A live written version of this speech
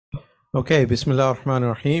Okay, Bismillah ar-Rahman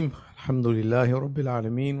ar-Rahim. Alhamdulillahi Rabbil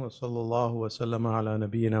Alameen. Wa sallallahu wa sallama ala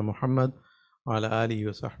nabiyyina Muhammad wa ala alihi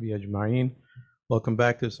wa sahbihi ajma'een. Welcome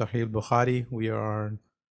back to Sahih al-Bukhari. We are on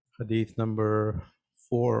Hadith number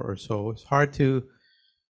 4 or so. It's hard to,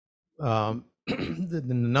 the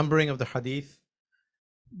numbering of the Hadith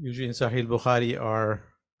usually in Sahih al-Bukhari are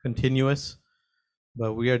continuous,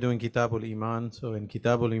 but we are doing Kitab al-Iman. So in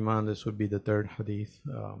Kitab al-Iman, this would be the third Hadith.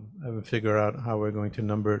 I haven't figured out how we're going to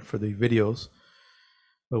number it for the videos.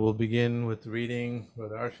 But we'll begin with reading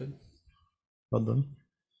Brother Arshad. Fadl.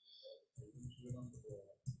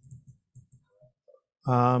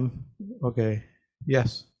 Okay.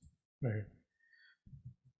 Yes. Right here.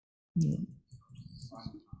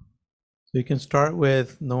 So you can start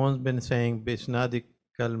with, no one's been saying بِإِسْنَادِكَ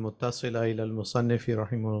الْمُتَّصِلَ إِلَى الْمُصَنِّفِ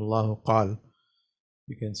رَحِمَهُ اللَّهُ قَالَ.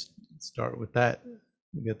 You can start with that.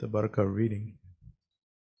 You get the barakah of reading.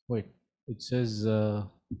 Wait, it says the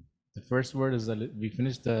first word is we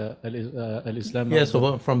finished the al-Islam. Yeah,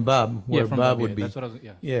 so from Bab, where from Bab Bab, would be. That's what I was,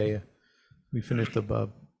 Yeah. We finished the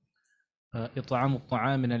Bab. إطعام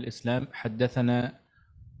الطعام من الإسلام. حدثنا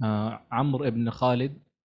عمرو بن خالد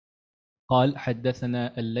قال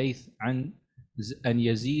حدثنا الليث عن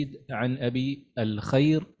يزيد عن أبي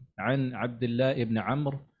الخير عن عبد الله بن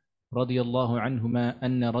عمرو رضي الله عنهما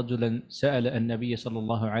أن رجلا سأل النبي صلى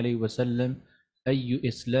الله عليه وسلم أي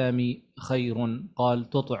إسلام خير؟ قال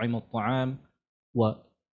تطعم الطعام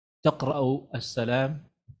وتقرأ السلام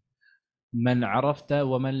من عرفت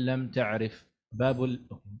ومن لم تعرف. باب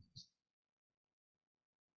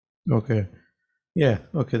Okay. Yeah,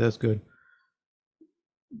 okay, that's good.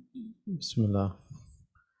 Bismillah.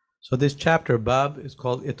 So this chapter, Bab, is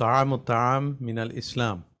called It'am al-Ta'am min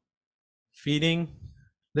al-Islam. Feeding,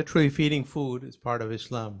 literally feeding food is part of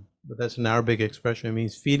Islam, but that's an Arabic expression. It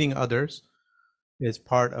means feeding others is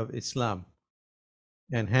part of Islam,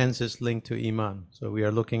 and hence it's linked to Iman. So we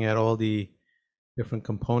are looking at all the different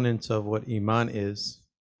components of what Iman is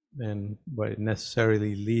and what it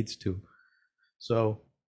necessarily leads to. So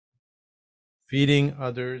feeding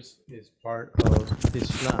others is part of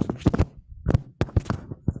Islam.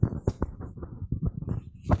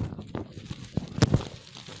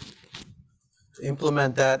 To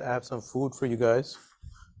implement that, I have some food for you guys.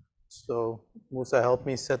 So Musa, help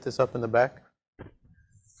me set this up in the back.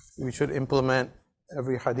 We should implement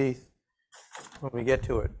every hadith when we get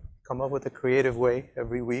to it. Come up with a creative way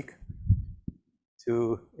every week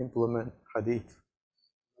to implement hadith.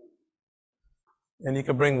 And you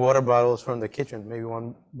can bring water bottles from the kitchen. Maybe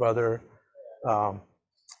one brother,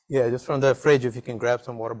 just from the fridge, if you can grab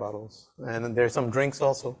some water bottles. And there's some drinks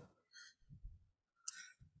also.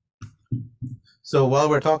 So while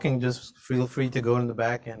we're talking, just feel free to go in the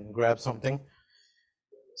back and grab something.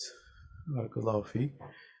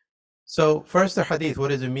 So first, the hadith, what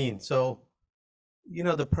does it mean? So,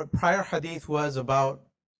 the prior hadith was about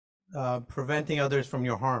preventing others from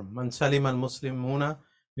your harm. Man salima al-muslimuna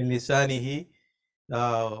min lisanihi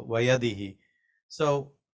wa yadihi.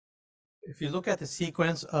 So if you look at the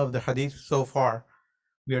sequence of the hadith so far,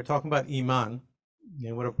 we are talking about Iman,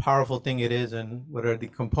 and what a powerful thing it is, and what are the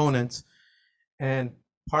components. And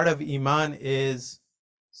part of Iman is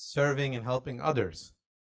serving and helping others.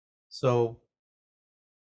 So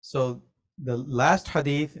the last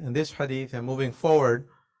hadith and this hadith and moving forward,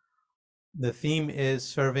 the theme is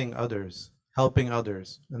serving others, helping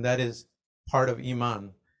others, and that is part of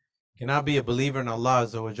Iman. You cannot be a believer in Allah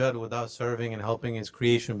Azza wa Jal without serving and helping His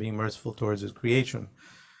creation, being merciful towards His creation.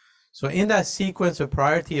 So in that sequence of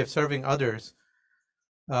priority of serving others,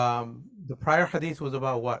 the prior hadith was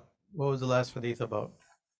about what? What was the last hadith about?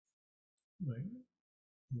 Right.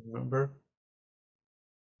 Remember?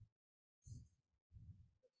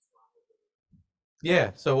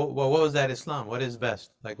 Yeah, so what was that Islam? What is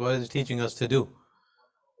best? Like, what is it teaching us to do?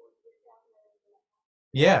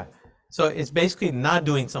 Yeah, so it's basically not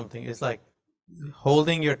doing something. It's like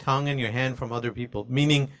holding your tongue and your hand from other people,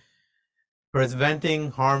 meaning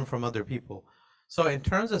preventing harm from other people. So in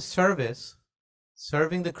terms of service,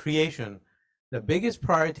 serving the creation, the biggest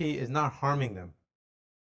priority is not harming them,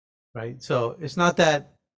 right? So it's not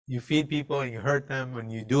that you feed people and you hurt them and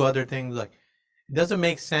you do other things. Like, it doesn't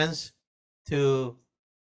make sense to,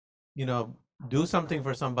 do something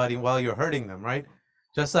for somebody while you're hurting them, right?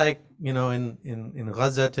 Just like, in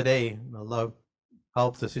Gaza today, Allah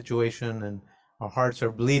help the situation and our hearts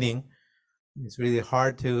are bleeding. It's really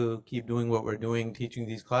hard to keep doing what we're doing, teaching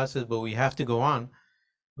these classes, but we have to go on.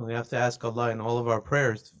 And we have to ask Allah in all of our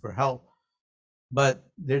prayers for help. But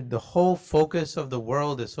the whole focus of the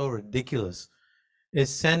world is so ridiculous.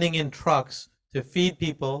 It's sending in trucks to feed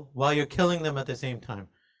people while you're killing them at the same time.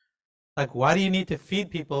 Like, why do you need to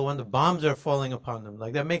feed people when the bombs are falling upon them?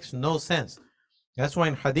 Like, that makes no sense. That's why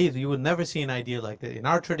in Hadith, you would never see an idea like that. In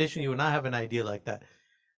our tradition, you would not have an idea like that.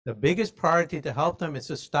 The biggest priority to help them is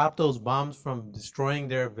to stop those bombs from destroying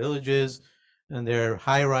their villages and their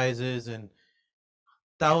high rises, and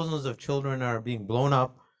thousands of children are being blown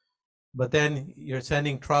up. But then you're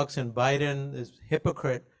sending trucks, and Biden, this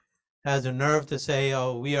hypocrite, has the nerve to say,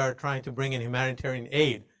 oh, we are trying to bring in humanitarian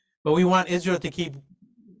aid, but we want Israel to keep,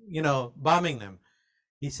 bombing them.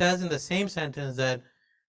 He says in the same sentence that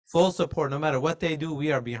full support, no matter what they do,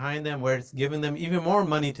 we are behind them. We're giving them even more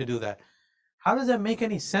money to do that. How does that make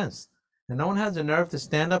any sense? And no one has the nerve to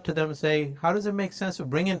stand up to them and say, how does it make sense to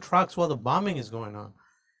bring in trucks while the bombing is going on?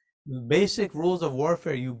 Basic rules of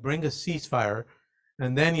warfare, you bring a ceasefire,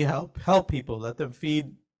 and then you help people, let them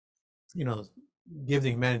feed, give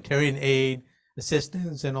the humanitarian aid,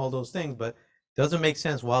 assistance, and all those things, but it doesn't make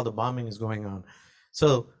sense while the bombing is going on.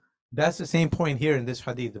 So that's the same point here in this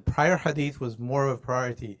hadith. The prior hadith was more of a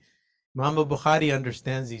priority. Imam al-Bukhari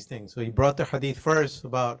understands these things. So he brought the hadith first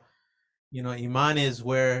about, Iman is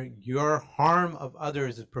where your harm of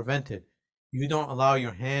others is prevented. You don't allow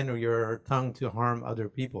your hand or your tongue to harm other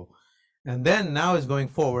people. And then now is going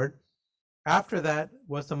forward. After that,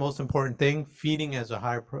 what's the most important thing? Feeding as a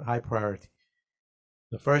high priority.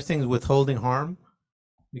 The first thing is withholding harm,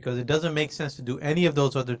 because it doesn't make sense to do any of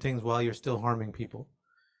those other things while you're still harming people.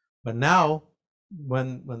 But now,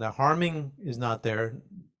 when the harming is not there,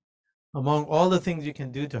 among all the things you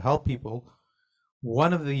can do to help people,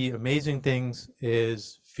 one of the amazing things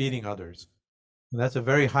is feeding others. And that's a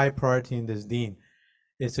very high priority in this deen.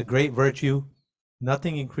 It's a great virtue.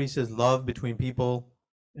 Nothing increases love between people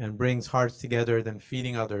and brings hearts together than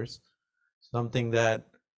feeding others. Something that,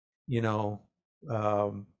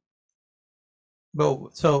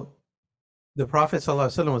 so the Prophet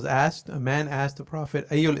ﷺ was asked, a man asked the Prophet,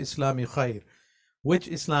 Ayyul Islami khair, which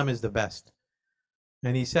Islam is the best?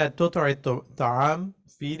 And he said, Tut'i ta'am,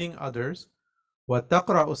 feeding others, wa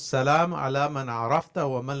taqra'u salam ala man arafta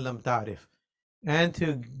wa man lam ta'rif, and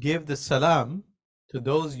to give the salam to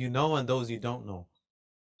those you know and those you don't know.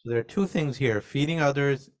 So there are two things here, feeding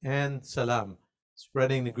others and salam,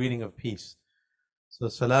 spreading the greeting of peace. So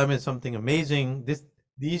salam is something amazing.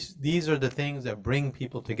 These are the things that bring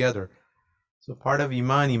people together. So part of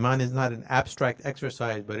Iman is not an abstract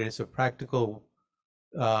exercise, but it's a practical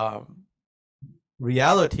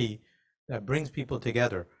reality that brings people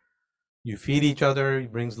together. You feed each other,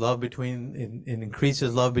 it brings love it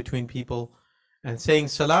increases love between people. And saying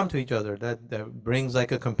salam to each other, that brings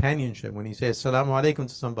like a companionship. When you say assalamu alaikum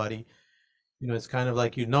to somebody, it's kind of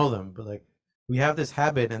like you know them. But like, we have this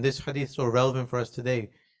habit, and this hadith is so relevant for us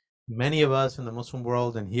today. Many of us in the Muslim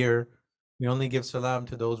world and here, we only give salam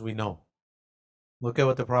to those we know. Look at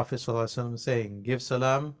what the Prophet ﷺ is saying. Give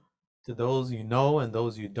salam to those you know and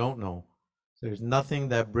those you don't know. So there's nothing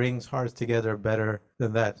that brings hearts together better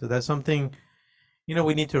than that. So that's something,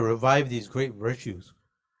 we need to revive these great virtues.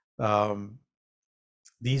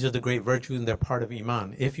 These are the great virtues, and they're part of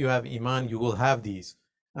Iman. If you have Iman, you will have these.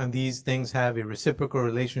 And these things have a reciprocal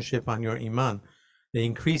relationship on your Iman. They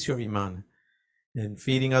increase your Iman. And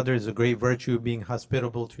feeding others is a great virtue. Being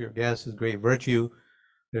hospitable to your guests is a great virtue.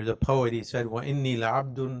 There's a poet, he said, وَإِنِّي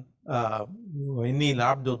لَعَبْدُ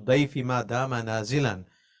الضَّيْفِ مَا دَامَ نَازِلًا.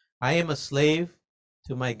 I am a slave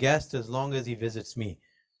to my guest as long as he visits me.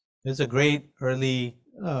 There's a great early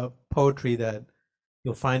poetry that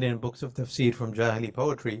you'll find in books of tafsir from Jahili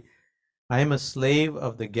poetry. I am a slave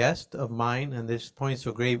of the guest of mine, and this points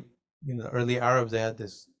to a great, the early Arabs, they had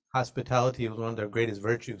this hospitality, was one of their greatest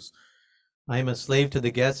virtues. I am a slave to the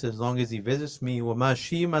guest as long as he visits me. وَمَا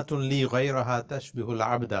شِيمَةٌ لِي غَيْرَهَا تَشْبِهُ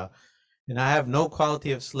الْعَبْدَ. And I have no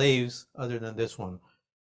quality of slaves other than this one.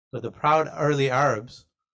 But the proud early Arabs,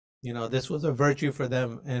 this was a virtue for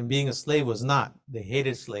them, and being a slave was not. They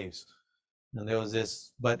hated slaves. And there was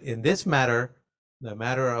this, but in this matter, the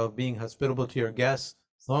matter of being hospitable to your guests,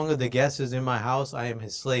 as long as the guest is in my house, I am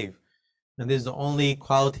his slave. And this is the only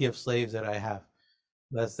quality of slaves that I have.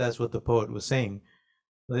 That's what the poet was saying.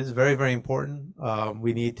 So this is very, very important.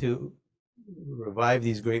 We need to revive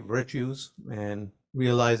these great virtues and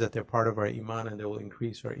realize that they're part of our Iman, and they will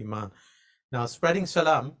increase our Iman. Now, spreading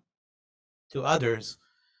salam to others,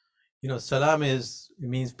 salam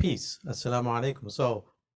means peace. Assalamu alaikum. So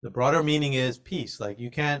the broader meaning is peace. Like,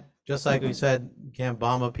 you can't, just like we said, you can't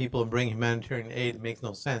bomb up people and bring humanitarian aid. It makes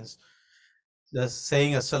no sense. Just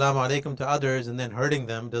saying assalamu alaikum to others and then hurting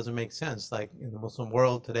them doesn't make sense. Like in the Muslim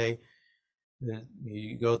world today,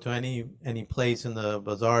 you go to any place in the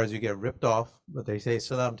bazaars, you get ripped off, but they say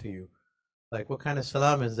salam to you. Like, what kind of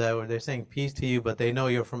salam is that, where they're saying peace to you, but they know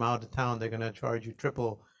you're from out of town, they're going to charge you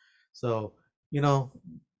triple So, you know,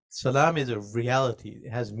 salam is a reality.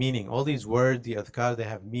 It has meaning. All these words, the adhkar, they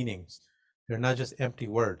have meanings. They're not just empty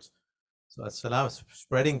words. So as-salam,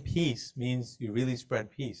 spreading peace, means you really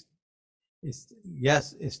spread peace.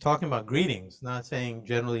 Yes, it's talking about greetings, not saying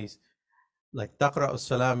generally, like taqra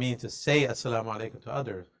as-salam means to say assalamu alaikum to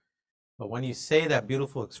others. But when you say that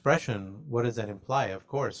beautiful expression, what does that imply? Of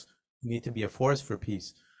course, you need to be a force for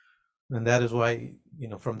peace. And that is why, you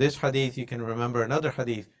know, from this hadith, you can remember another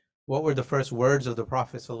hadith. What were the first words of the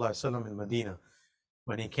Prophet ﷺ in Medina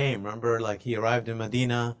when he came? Remember, like he arrived in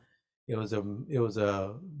Medina. It was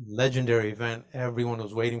a legendary event. Everyone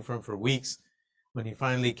was waiting for him for weeks. When he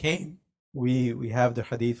finally came, we have the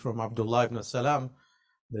hadith from Abdullah ibn Salam,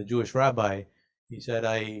 the Jewish rabbi. He said,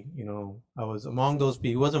 I was among those people.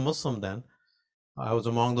 He wasn't Muslim then. I was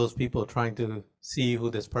among those people trying to see who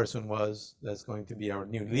this person was that's going to be our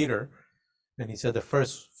new leader. And he said the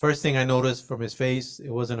first thing I noticed from his face,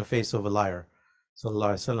 it wasn't a face of a liar,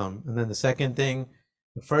 sallallahu alaihi wasallam. And then the second thing,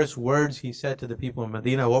 the first words he said to the people in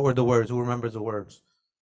Medina, what were the words? Who remembers the words?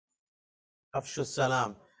 Afshu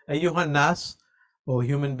salam. Ayyuhan nas, O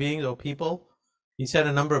human beings, O people. He said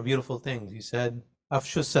a number of beautiful things. He said,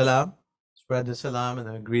 Afshu salam, spread the salam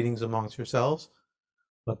and the greetings amongst yourselves.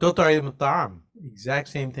 But tut'im ta'am, exact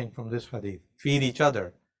same thing from this hadith. Feed each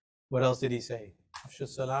other. What else did he say? Afshu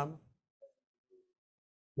salam.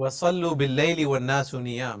 وَصَلُّوا بِاللَّيْلِ وَالنَّاسُ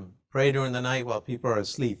نِيَامٌ. Pray during the night while people are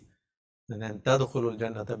asleep. And then تَدْخُلُوا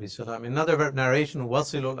الْجَنَّةَ بِسَلَامٍ. Another narration,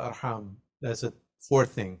 وَصِلُوا الْأَرْحَامِ. That's a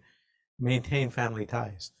fourth thing. Maintain family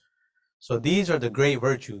ties. So these are the great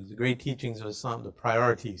virtues, the great teachings of Islam, the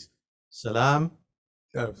priorities. Salam,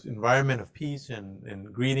 environment of peace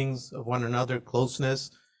and greetings of one another, closeness.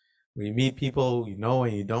 When you meet people you know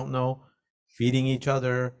and you don't know, feeding each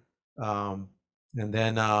other, and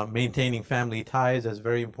then maintaining family ties, that's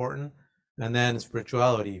very important. And then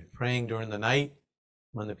spirituality, praying during the night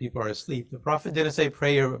when the people are asleep. The Prophet didn't say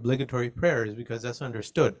pray your obligatory prayers because that's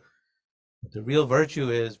understood. But the real virtue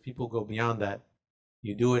is people go beyond that.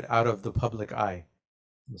 You do it out of the public eye.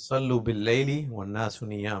 Sallu bil-layli wan-nasu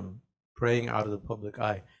niyam. Praying out of the public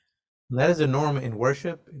eye. And that is the norm in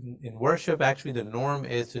worship. In worship, actually, the norm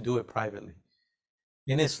is to do it privately.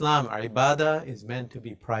 In Islam, our ibadah is meant to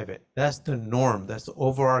be private. That's the norm. That's the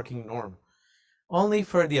overarching norm. Only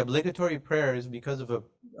for the obligatory prayers, because of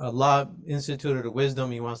Allah instituted a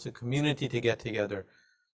wisdom, He wants the community to get together.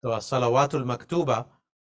 So as-salawatul maktuba,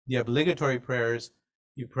 the obligatory prayers,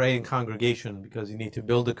 you pray in congregation because you need to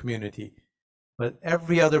build a community. But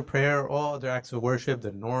every other prayer, all other acts of worship,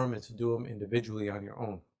 the norm is to do them individually on your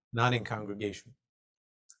own, not in congregation.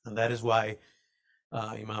 And that is why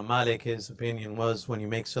Imam Malik, his opinion was when you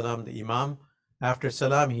make salam, the imam, after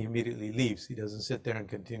salam, he immediately leaves. He doesn't sit there and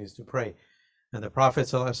continues to pray. And the Prophet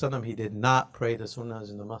ﷺ, he did not pray the sunnahs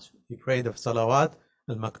in the masjid. He prayed the salawat,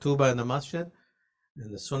 al-maktuba in the masjid,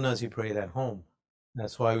 and the sunnahs he prayed at home.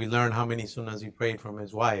 That's why we learn how many sunnahs he prayed from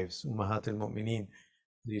his wives, Ummahat al-Mu'mineen.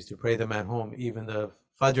 He used to pray them at home. Even the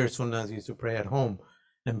Fajr sunnahs he used to pray at home.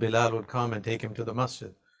 And Bilal would come and take him to the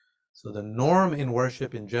masjid. So the norm in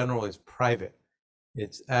worship in general is private.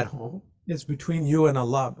 It's at home. It's between you and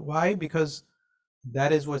Allah. Why? Because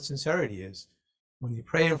that is what sincerity is. When you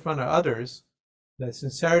pray in front of others, that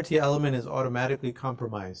sincerity element is automatically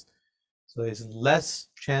compromised. So there's less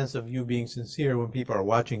chance of you being sincere when people are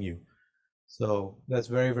watching you. So that's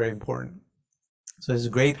very, very important. So it's a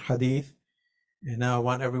great hadith. And now I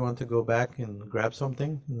want everyone to go back and grab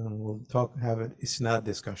something, and then we'll have an isnad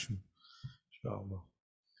discussion, inshallah.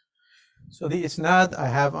 So the isnad I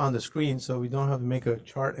have on the screen, so we don't have to make a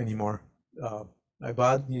chart anymore.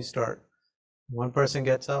 Ibad, you start. One person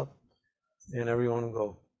gets up, and everyone will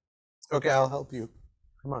go. Okay, I'll help you.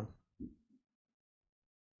 Come on.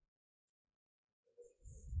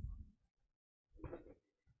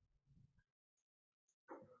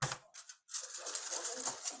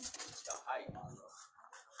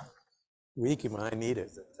 Weak, I need it.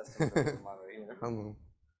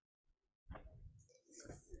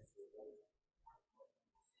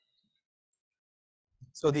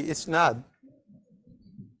 So the isnad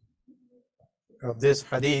of this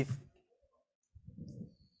hadith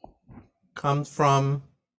comes from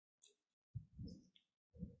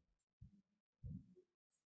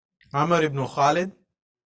Amr ibn Khalid.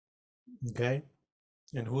 Okay.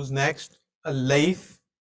 And who's next? Al-Layth.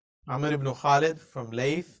 Amr ibn Khalid from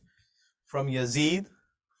Layth, from Yazid,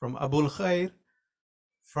 from Abu al-Khair,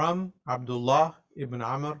 from Abdullah ibn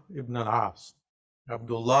Amr ibn al-As.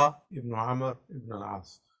 Abdullah ibn Amr ibn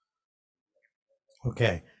al-As.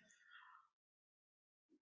 Okay.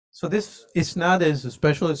 So this isnad is a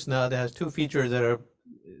special isnad. It has two features that are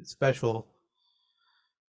special.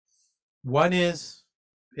 One is,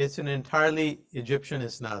 it's an entirely Egyptian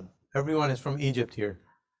isnad. Everyone is from Egypt here.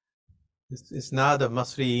 It's isnad of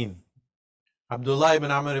Masriyin. Abdullah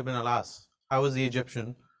ibn Amr ibn al-As. How was he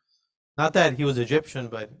Egyptian? Not that he was Egyptian,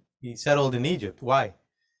 but he settled in Egypt. Why?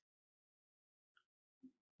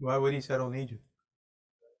 Why would he settle in Egypt?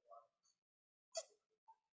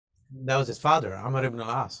 That was his father, Amr ibn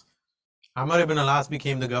al-As. Amr ibn al-As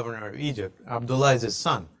became the governor of Egypt. Abdullah is his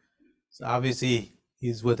son. So obviously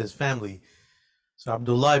he's with his family. So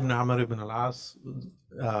Abdullah ibn Amr ibn al-As,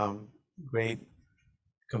 great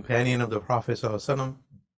companion of the Prophet ﷺ,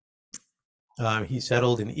 he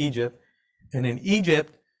settled in Egypt. And in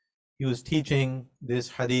Egypt, he was teaching this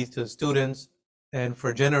hadith to students. And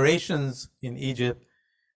for generations in Egypt,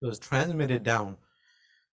 it was transmitted down.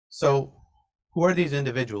 So who are these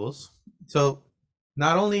individuals? So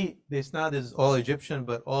not only the isnad is all Egyptian,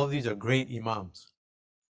 but all of these are great imams.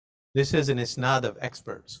 This is an isnad of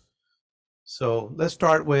experts. So let's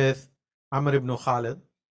start with Amr ibn Khalid.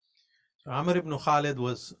 So Amr ibn Khalid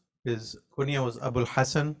his kunya was Abu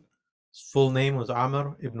al-Hasan. His full name was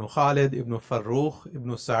Amr ibn Khalid ibn Farrukh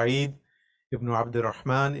ibn Sa'id ibn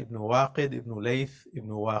Abdurrahman ibn Waqid ibn Layth ibn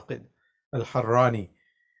Waqid al-Harrani.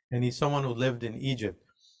 And he's someone who lived in Egypt.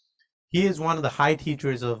 He is one of the high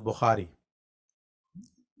teachers of Bukhari.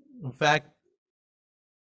 In fact,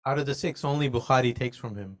 out of the 6, only Bukhari takes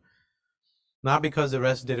from him. Not because the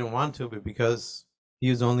rest didn't want to, but because he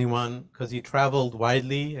was the only one, because he traveled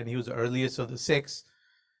widely and he was the earliest of the 6.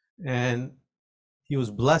 And he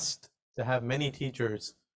was blessed to have many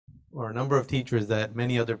teachers, or a number of teachers that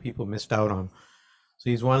many other people missed out on. So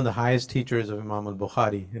he's one of the highest teachers of Imam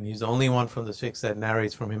al-Bukhari, and he's the only one from the 6 that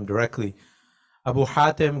narrates from him directly. Abu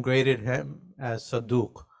Hatim graded him as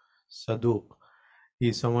Saduq.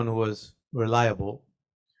 He's someone who was reliable.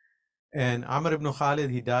 And Amr ibn Khalid,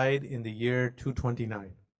 he died in the year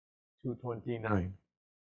 229.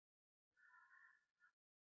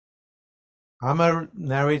 Amr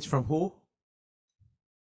narrates from who?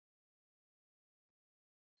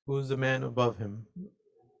 Who's the man above him?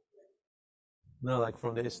 No, like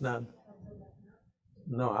from the Isnad.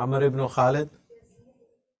 No, Amr ibn Khalid.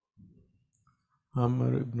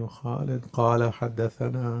 Amr ibn Khalid قال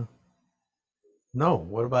حدثنا. No,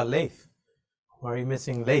 what about Layth? Why are you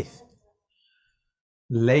missing Layth?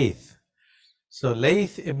 Layth. So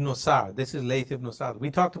Layth ibn Sa'd. This is Layth ibn Sa'd.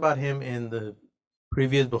 We talked about him in the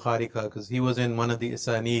previous Bukhari class because he was in one of the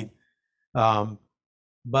Isanid.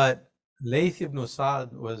 But Layth ibn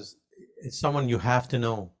Sa'd is someone you have to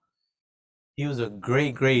know. He was a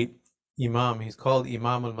great Imam. He's called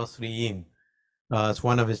Imam al-Masriyin. It's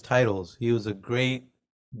one of his titles. He was a great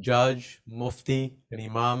judge, mufti, and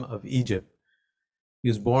Imam of Egypt. He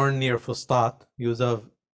was born near Fustat. He was of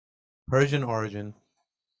Persian origin,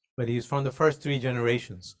 but he's from the first 3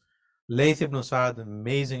 generations. Layth ibn Sa'd, an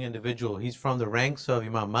amazing individual. He's from the ranks of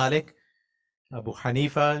Imam Malik, Abu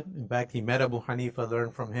Hanifa. In fact, he met Abu Hanifa,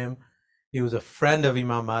 learned from him. He was a friend of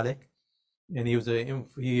Imam Malik, and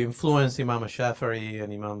he influenced Imam Shafi'i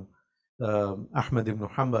and Imam Ahmad ibn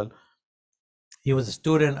Hanbal. He was a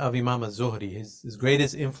student of Imam al-Zuhri. His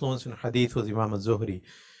greatest influence in hadith was Imam al-Zuhri.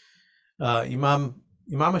 Imam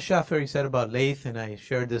al-Shafi'i said about Layth, and I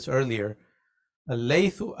shared this earlier,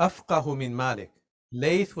 Laythu afqahu min Malik.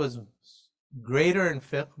 Layth was greater in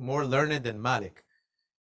fiqh, more learned than Malik,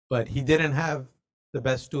 but he didn't have the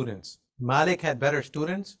best students. Malik had better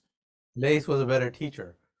students. Layth was a better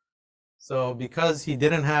teacher. So because he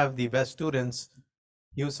didn't have the best students,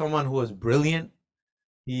 he was someone who was brilliant.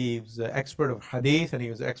 He was an expert of hadith and he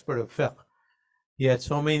was an expert of fiqh. He had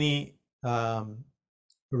so many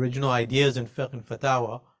original ideas in fiqh and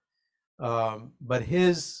fatawa, but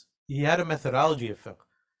he had a methodology of fiqh,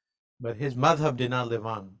 but his madhab did not live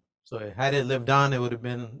on. So had it lived on, it would have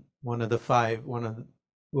been one of the 5, it would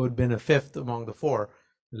have been a 5th among the 4,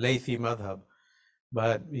 Laythi madhab.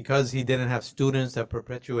 But because he didn't have students that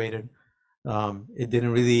perpetuated, it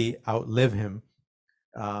didn't really outlive him.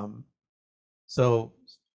 So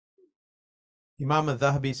Imam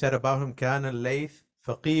al-Dhahabi said about him, كان الليث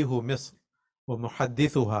فقيه مصر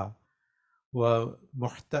ومحدثها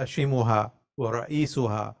ومحتشمها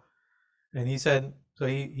ورئيسها. And he said, so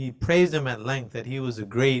he praised him at length that he was a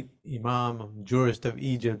great Imam, jurist of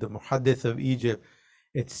Egypt, the Muhaddith of Egypt,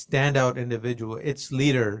 its standout individual, its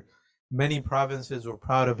leader. Many provinces were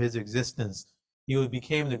proud of his existence. He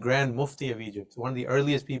became the Grand Mufti of Egypt, one of the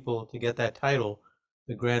earliest people to get that title,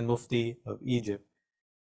 the Grand Mufti of Egypt.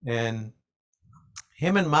 And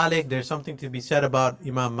him and Malik, there's something to be said about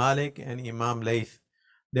Imam Malik and Imam Layth.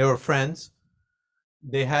 They were friends.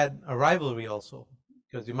 They had a rivalry also,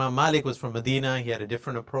 because Imam Malik was from Medina. He had a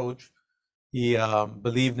different approach. He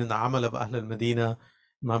believed in the amal of Ahl al-Madina.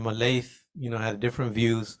 Imam al-Layth, had different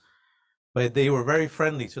views, but they were very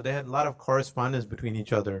friendly. So they had a lot of correspondence between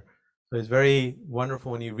each other. So it's very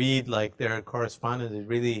wonderful when you read like their correspondence. It's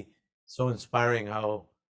really so inspiring how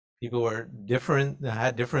people were different, they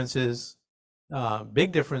had differences,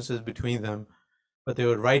 big differences between them, but they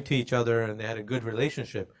would write to each other and they had a good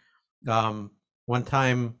relationship. One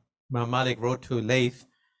time, Imam Malik wrote to Layth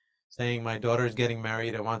saying, "My daughter is getting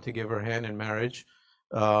married. I want to give her hand in marriage.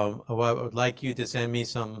 I would like you to send me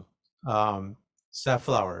some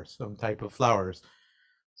safflowers, some type of flowers."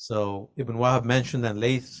 So Ibn Wahab mentioned that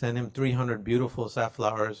Layth sent him 300 beautiful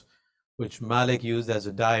safflowers, which Malik used as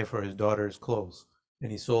a dye for his daughter's clothes,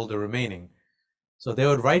 and he sold the remaining. So they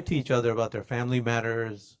would write to each other about their family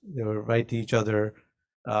matters. They would write to each other,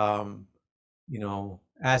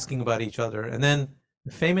 asking about each other. And then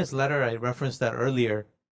the famous letter, I referenced that earlier,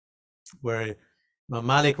 where Imam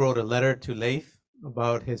Malik wrote a letter to Layth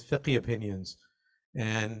about his fiqh opinions,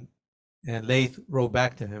 and Layth wrote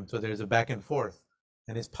back to him. So there's a back and forth,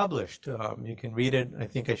 and it's published. You can read it. I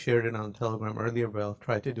think I shared it on Telegram earlier, but I'll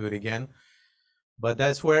try to do it again. But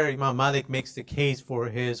that's where Imam Malik makes the case for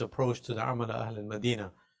his approach to the Amal Ahl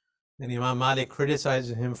al-Madina. And Imam Malik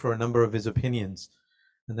criticizes him for a number of his opinions.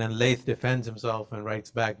 And then Layth defends himself and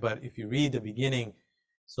writes back. But if you read the beginning,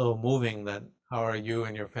 so moving, that how are you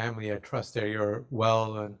and your family? I trust that you're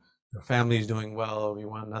well and your family is doing well. We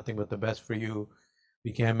want nothing but the best for you.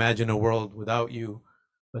 We can't imagine a world without you.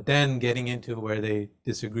 But then getting into where they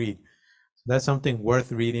disagreed. So that's something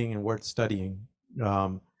worth reading and worth studying.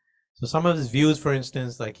 So some of his views, for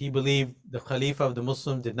instance, like he believed the Khalifa of the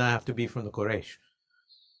Muslims did not have to be from the Quraysh.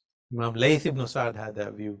 Imam Layth ibn Sa'd had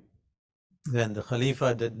that view. Then the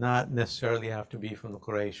Khalifa did not necessarily have to be from the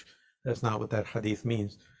Quraysh. That's not what that hadith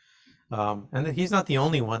means. And he's not the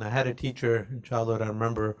only one. I had a teacher in childhood, I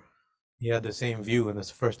remember he had the same view, and it's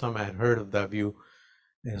the first time I had heard of that view.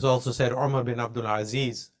 And it's also said Umar bin Abdul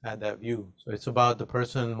Aziz had that view. So it's about the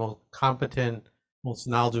person most competent, most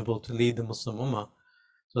knowledgeable to lead the Muslim Ummah.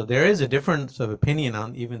 So there is a difference of opinion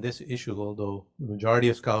on even this issue, although the majority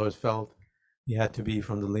of scholars felt he had to be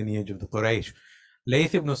from the lineage of the Quraysh.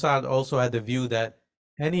 Layth ibn Sa'd also had the view that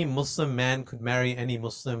any Muslim man could marry any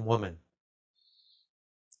Muslim woman.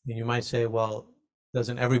 And you might say, well,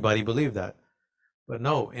 doesn't everybody believe that? But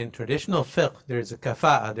no, in traditional fiqh, there's a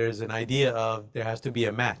kafa'a, there's an idea of there has to be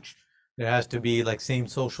a match. There has to be like same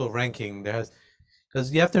social ranking.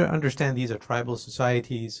 Because you have to understand these are tribal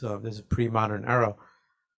societies. This is pre-modern era.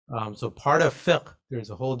 So part of fiqh, there's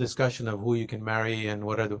a whole discussion of who you can marry and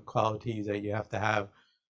what are the qualities that you have to have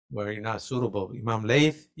where you're not suitable. Imam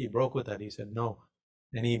Layth, he broke with that. He said, no,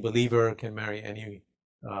 any believer can marry any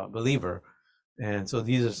believer. And so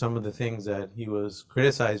these are some of the things that he was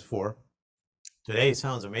criticized for. Today it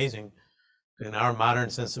sounds amazing in our modern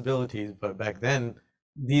sensibilities, but back then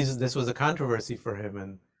this was a controversy for him.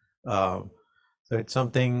 And so it's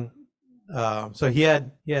something, so he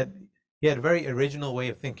had a very original way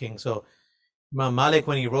of thinking. So Imam Malik,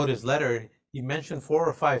 when he wrote his letter, he mentioned 4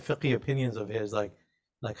 or 5 fiqh opinions of his, like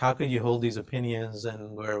how could you hold these opinions,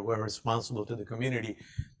 and we're responsible to the community.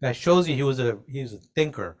 That shows you he was a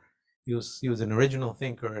thinker. He was an original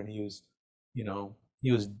thinker, and he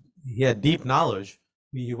had deep knowledge.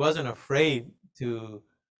 He wasn't afraid to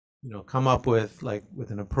come up with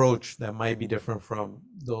an approach that might be different from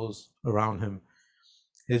those around him.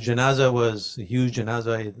 His janazah was a huge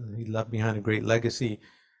janazah. He left behind a great legacy.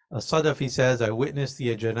 Sadafi says, I witnessed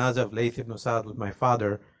the janazah of Layth ibn Sa'd with my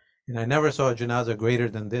father, and I never saw a janazah greater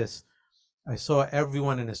than this. I saw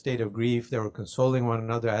everyone in a state of grief. They were consoling one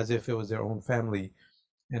another as if it was their own family.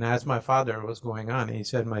 And I asked my father what's going on. And he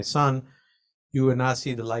said, my son, you will not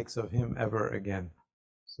see the likes of him ever again.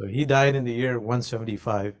 So he died in the year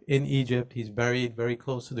 175 in Egypt. He's buried very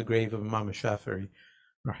close to the grave of Imam Shafi'i,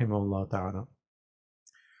 rahimahullah ta'ala.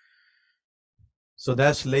 So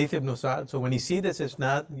that's Layth ibn Sa'd. So when you see this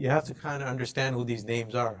isnad, you have to kind of understand who these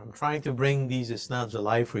names are. I'm trying to bring these isnads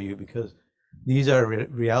alive for you because these are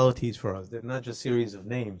realities for us. They're not just series of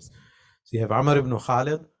names. So you have Amr ibn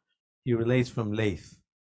Khalid, he relates from Layth.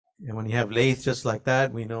 And when you have Layth just like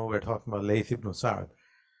that, we know we're talking about Layth ibn Sa'd.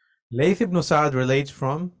 Layth ibn Sa'd relates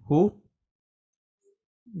from who?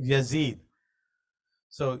 Yazid.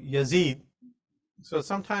 So Yazid. So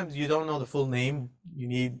sometimes you don't know the full name. You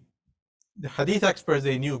need the hadith experts,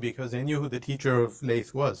 they knew because they knew who the teacher of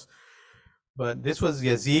Layth was. But this was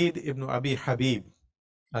Yazid ibn Abi Habib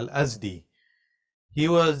al-Azdi. He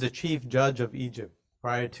was the chief judge of Egypt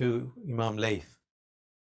prior to Imam Layth.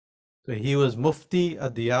 So he was Mufti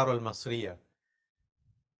ad-Diyar al-Masriya.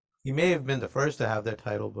 He may have been the first to have that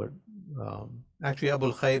title, but actually Abu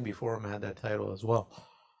al-Khair before him had that title as well.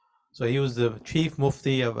 So he was the chief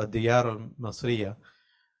mufti of Ad-Diyar al-Masriya.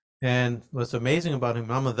 And what's amazing about him,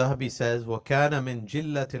 Imam al-Dhahabi says, وَكَانَ مِنْ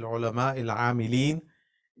جِلَّةِ الْعُلَمَاءِ الْعَامِلِينَ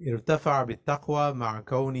ارتفع بالتقوى مع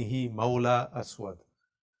كونه مولى أسود.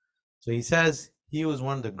 So he says he was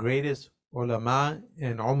one of the greatest ulama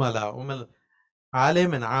and umala,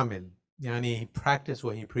 alim and amil. Yani he practiced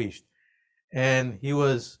what he preached. And he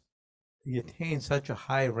attained such a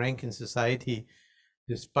high rank in society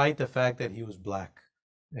despite the fact that he was black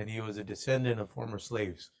and he was a descendant of former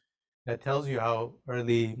slaves. That tells you how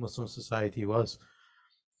early Muslim society was.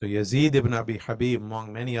 So Yazid ibn Abi Habib,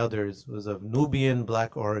 among many others, was of Nubian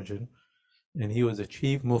black origin, and he was a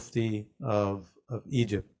chief mufti of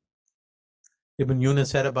Egypt. Ibn Yunus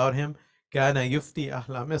said about him, كان يفتي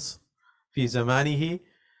أهل مصر في زمانه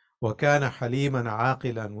وكان حليما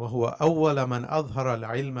عاقلا وهو أول من أظهر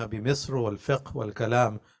العلم بمصر والفقه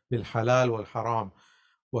والكلام بالحلال والحرام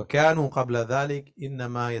وكانوا قبل ذلك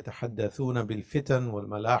إنما يتحدثون بالفتن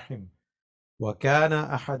والملاحم وكان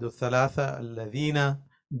أحد الثلاثة الذين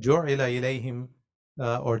جعل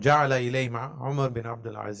إليهم عمر بن عبد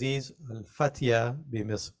العزيز الفتية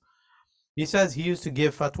بمصر. He says he used to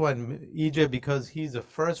give fatwa in Egypt because he's the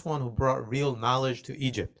first one who brought real knowledge to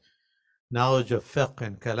Egypt. Knowledge of fiqh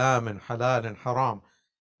and kalam and halal and haram.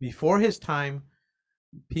 Before his time,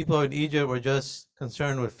 people in Egypt were just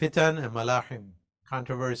concerned with fitan and malahim,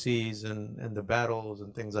 controversies and the battles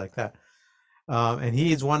and things like that. And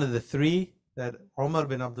he is one of the three that Umar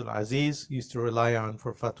bin Abdul Aziz used to rely on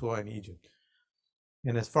for fatwa in Egypt.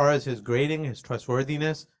 And as far as his grading, his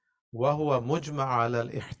trustworthiness, وَهُوَ مُجْمَعَ عَلَى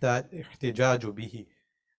الْإِحْتِجَاجُ بِهِ.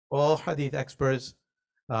 All hadith experts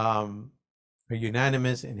are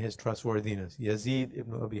unanimous in his trustworthiness. Yazid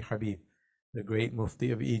ibn Abi Habib, the great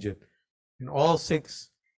mufti of Egypt. And all 6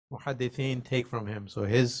 muhaddithin take from him. So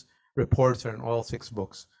his reports are in all 6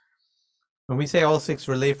 books. When we say all 6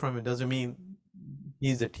 relate from him, it doesn't mean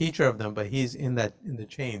he's the teacher of them, but he's in the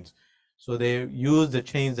chains. So they use the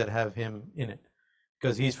chains that have him in it,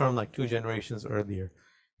 because he's from like 2 generations earlier.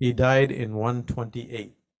 He died in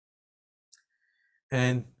 128.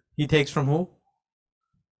 And he takes from who?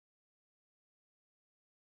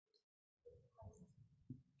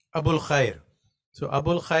 Abu al-Khair. So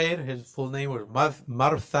Abu al-Khair, his full name was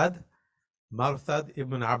Marthad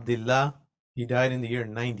ibn Abdullah. He died in the year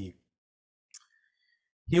 90.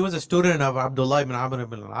 He was a student of Abdullah ibn Amr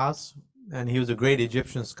ibn al-As, and he was a great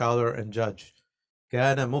Egyptian scholar and judge.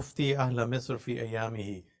 كان مفتي أهل مصر في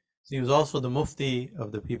أيامه. So he was also the mufti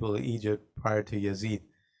of the people of Egypt prior to Yazid.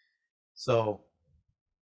 So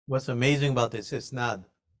what's amazing about this isnad?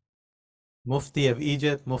 Mufti of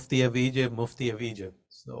Egypt, Mufti of Egypt, Mufti of Egypt.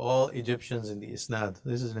 So all Egyptians in the isnad.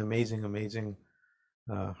 This is an amazing, amazing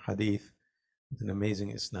hadith. It's an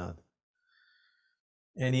amazing isnad.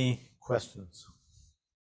 Any questions?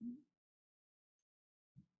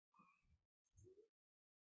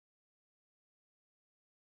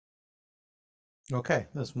 Okay,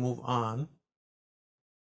 let's move on.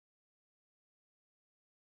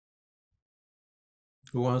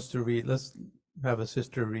 Who wants to read? Let's have a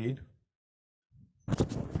sister read.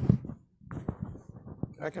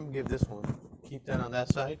 I can give this one. Keep that on that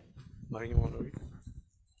side. Why you want to read?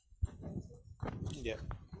 Yeah.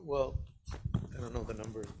 Well, I don't know the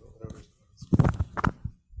numbers, but whatever.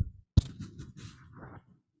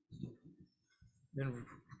 Then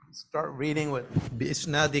start reading with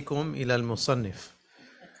بإسنادكم إلى المصنف.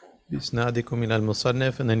 بإسنادكم إلى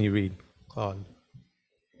المصنف, and then you read. قال.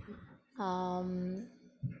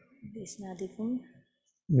 بإسنادكم.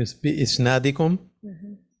 بإسنادكم.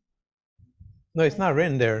 No, it's not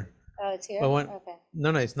written there. Oh, it's here? Okay.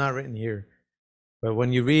 No, it's not written here. But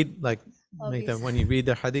when you read, like, when you read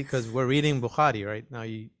the hadith, because we're reading Bukhari, right? Now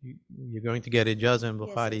you're going to get ijazah in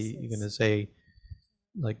Bukhari. Yes. You're going to say,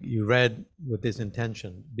 like, you read with this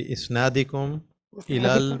intention. بإسنادكم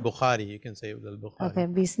إلى البخاري. You can say إلى البخاري. Okay.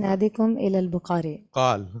 بإسنادكم إلى البخاري.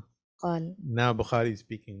 قال. Now Bukhari is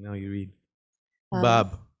speaking. Now you read.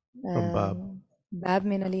 Bab. From Bab. باب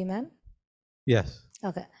من الإيمان. Yes.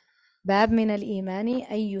 Okay. باب من الإيمان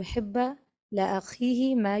أن يحب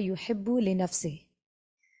لأخيه ما يحب لنفسه.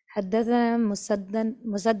 حدثنا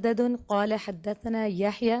مسدد قال حدثنا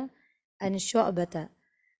يحيى عن شعبة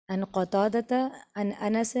عن قتادة عن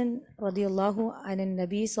أنس رضي الله عن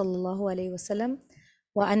النبي صلى الله عليه وسلم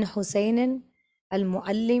وعن حسين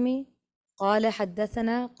المعلم قال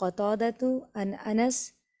حدثنا قتادة عن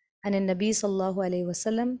أنس عن النبي صلى الله عليه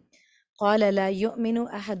وسلم قال لا يؤمن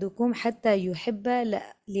أحدكم حتى يحب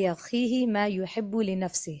لأخيه ما يحب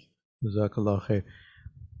لنفسه. جزاك الله خير.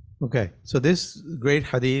 Okay, so this great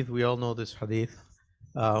hadith, we all know this hadith.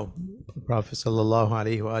 The Prophet sallallahu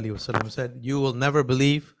alaihi wasallam said, "You will never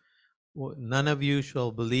believe. None of you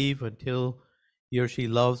shall believe until he or she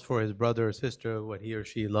loves for his brother or sister what he or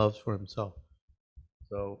she loves for himself."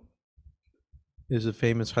 So this is a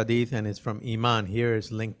famous hadith, and it's from Iman. Here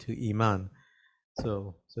is linked to Iman.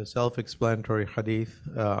 So it's a self-explanatory hadith.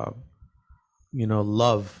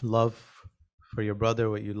 Love for your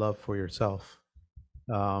brother what you love for yourself.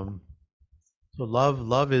 So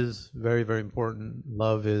love is very, very important.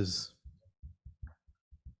 Love is,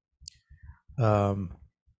 the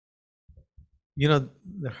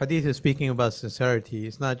hadith is speaking about sincerity.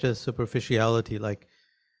 It's not just superficiality, like,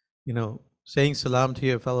 saying salam to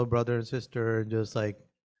your fellow brother and sister and just like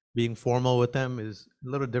being formal with them is a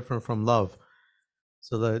little different from love.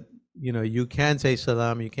 So that, you can say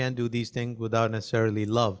salam, you can do these things without necessarily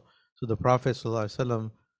love. So the Prophet sallallahu alaihi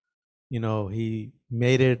wasallam, he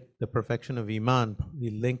made it the perfection of Iman. He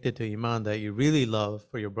linked it to Iman, that you really love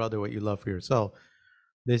for your brother what you love for yourself.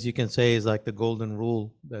 This, you can say, is like the golden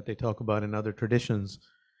rule that they talk about in other traditions.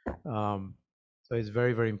 So it's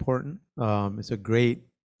very, very important. It's a great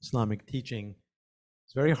Islamic teaching.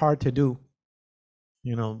 It's very hard to do,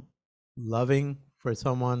 loving for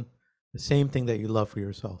someone the same thing that you love for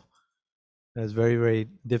yourself. That's very, very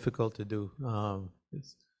difficult to do.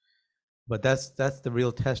 But that's the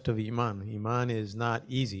real test of Iman. Iman is not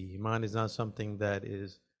easy. Iman is not something that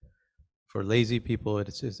is for lazy people.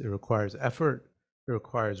 It requires effort. It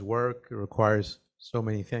requires work. It requires so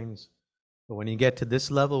many things. But when you get to this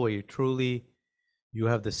level where you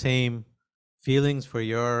have the same feelings for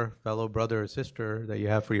your fellow brother or sister that you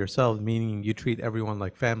have for yourself, meaning you treat everyone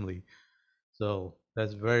like family. So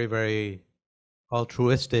that's very, very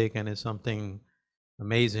altruistic, and is something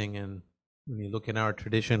amazing. And when you look in our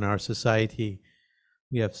tradition, our society,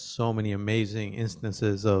 we have so many amazing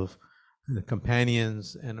instances of the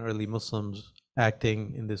companions and early Muslims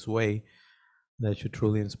acting in this way that should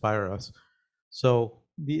truly inspire us. So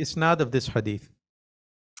the isnad of this hadith.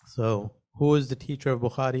 So who is the teacher of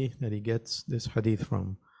Bukhari that he gets this hadith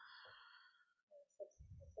from?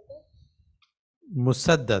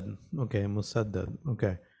 Musaddad. Okay, Musaddad.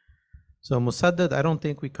 Okay. So Musaddad, I don't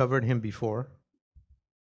think we covered him before,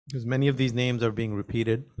 because many of these names are being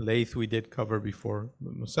repeated. Layth we did cover before.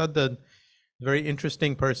 Musaddad, very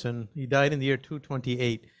interesting person. He died in the year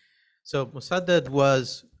 228. So Musaddad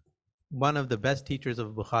was one of the best teachers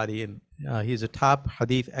of Bukhari, and he's a top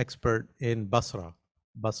hadith expert in Basra.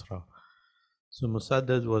 So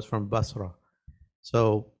Musaddad was from Basra.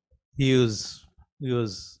 So he was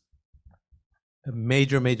a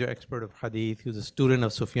major expert of hadith. He was a student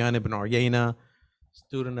of Sufyan ibn Uyayna,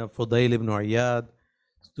 student of Fudayl ibn Iyad,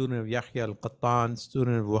 student of Yahya al-Qattan,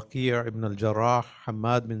 student of Waqi' ibn al-Jarrah,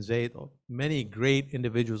 Hamad bin Zayd, many great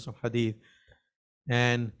individuals of hadith.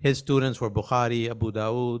 And his students were Bukhari, Abu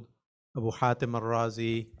Dawood, Abu Hatim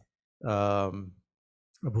al-Razi,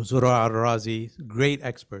 Abu Zura al-Razi, great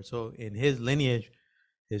experts. So in his lineage,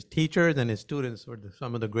 his teachers and his students were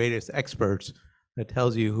some of the greatest experts. That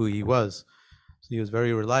tells you who he was. So he was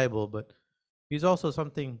very reliable, but he's also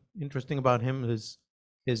something interesting about him.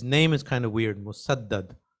 His name is kind of weird,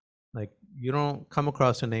 Musaddad. Like, you don't come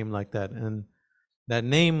across a name like that. And that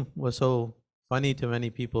name was so funny to many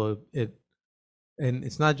people. And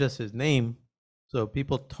it's not just his name. So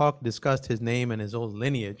people discussed his name and his old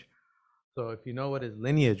lineage. So if you know what his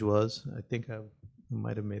lineage was, I think I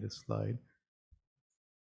might have made a slide.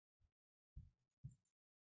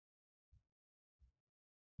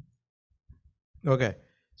 Okay,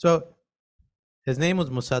 so his name was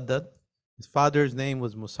Musaddad. His father's name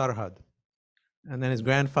was Musarhad, and then his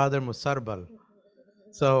grandfather Musarbal.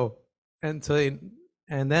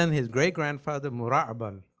 And then his great grandfather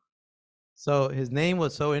Mura'bal. So his name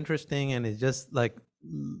was so interesting, and it's just like,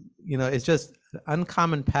 it's just an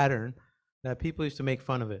uncommon pattern that people used to make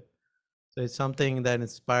fun of it. So it's something that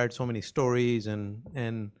inspired so many stories,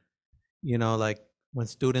 and like when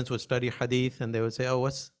students would study hadith and they would say, "Oh,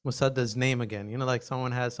 what's Musaddad's name again?" Like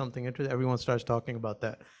someone has something interesting, everyone starts talking about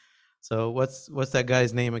that. So what's that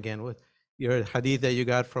guy's name again? What your hadith that you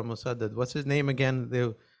got from Musaddad? What's his name again?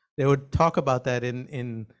 They would talk about that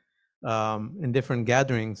in different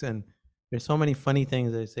gatherings, and there's so many funny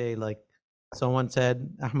things they say. Like someone said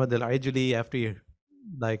Ahmad al-Ijli after you,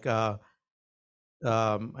 like I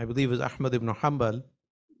believe it was Ahmad ibn Hanbal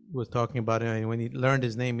was talking about it, and when he learned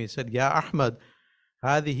his name, he said, "Ya Ahmad,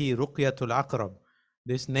 hadihi ruqyatul aqrab."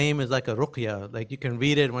 This name is like a ruqya, like you can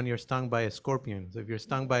read it when you're stung by a scorpion. So if you're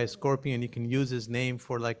stung by a scorpion, you can use his name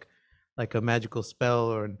for like a magical spell,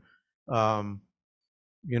 or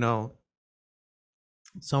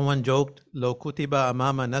someone joked, "Lo kutiba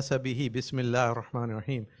amama nasabihi Bismillah ar-Rahman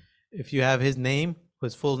ar-Rahim." If you have his name,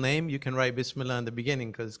 his full name, you can write Bismillah in the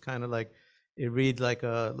beginning because it's kind of like it reads like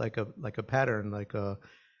a pattern, like a.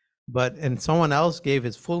 But and someone else gave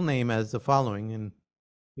his full name as the following, and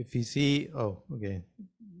if you see, oh, okay,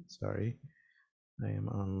 sorry, I am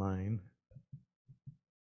online.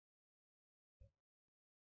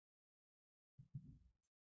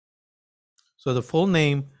 So the full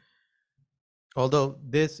name, although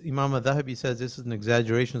this Imam al-Dhahabi says this is an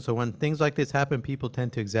exaggeration, so when things like this happen, people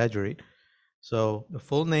tend to exaggerate. So the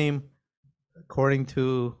full name, according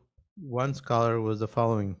to one scholar, was the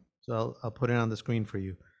following. So I'll put it on the screen for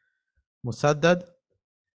you. Musaddad,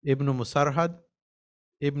 Ibn Musarhad,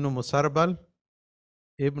 Ibn Musarbal,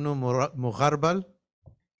 Ibn Mugharbal,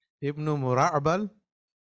 Ibn Mura'bal,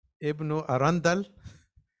 Ibn Arandal,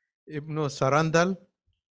 Ibn Sarandal,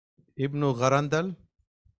 Ibn Gharandal,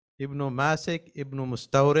 Ibn Masik, Ibn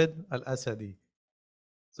Mustawrid al-Asadi.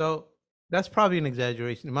 So that's probably an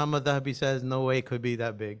exaggeration. Imam al-Dhahabi says no way it could be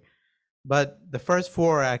that big. But the first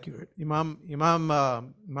four are accurate. Imam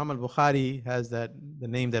al-Bukhari has the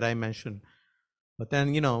name that I mentioned. But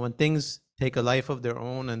then, when things take a life of their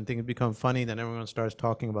own and things become funny, then everyone starts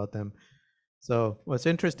talking about them. So what's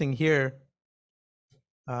interesting here,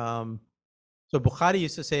 so Bukhari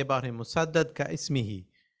used to say about him, Musaddad ka ismihi.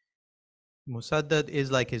 Musaddad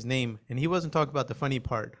is like his name. And he wasn't talking about the funny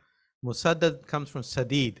part. Musaddad comes from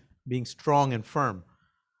Sadid, being strong and firm.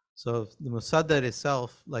 So the Musaddad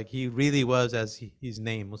itself, like he really was as his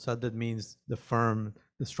name. Musaddad means the firm,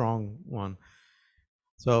 the strong one.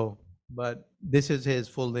 So, but this is his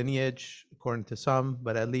full lineage, according to some,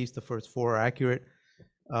 but at least the first four are accurate.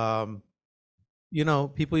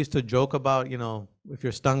 People used to joke about, if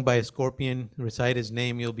you're stung by a scorpion, recite his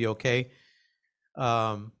name, you'll be okay.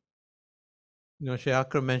 Shaykh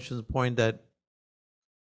Akram mentions the point that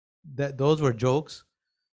those were jokes,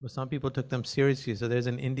 but some people took them seriously. So there's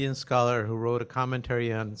an Indian scholar who wrote a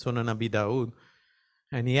commentary on Sunan Abi Dawood,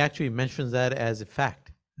 and he actually mentions that as a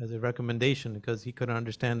fact, as a recommendation, because he couldn't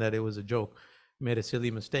understand that it was a joke. He made a silly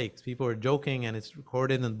mistake. People were joking, and it's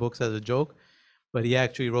recorded in books as a joke, but he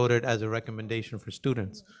actually wrote it as a recommendation for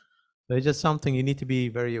students. So it's just something you need to be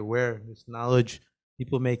very aware. This knowledge,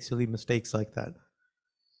 people make silly mistakes like that.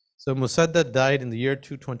 So Musaddad died in the year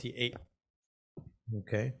 228.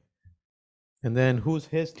 Okay. And then who's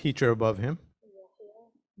his teacher above him?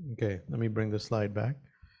 Okay, let me bring the slide back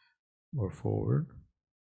or forward.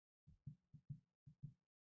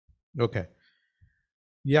 Okay.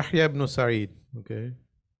 Yahya ibn Sa'id. Okay.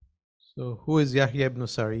 So who is Yahya ibn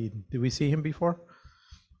Sa'id? Did we see him before?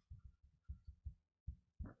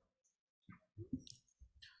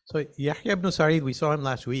 So Yahya ibn Sa'id, we saw him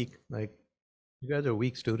last week. Like, you guys are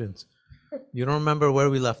weak students. You don't remember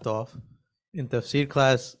where we left off? In tafsir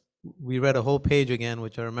class, we read a whole page again,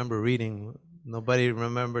 which I remember reading. Nobody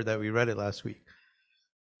remembered that we read it last week.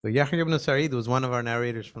 So Yahya ibn Sa'id was one of our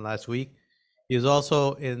narrators from last week. He is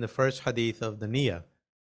also in the first hadith of the Niyah,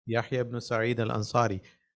 Yahya ibn Sa'id al-Ansari.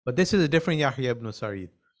 But this is a different Yahya ibn Sa'id.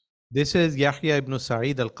 This is Yahya ibn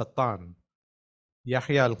Sa'id al-Qattan.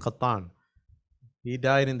 Yahya al-Qattan. He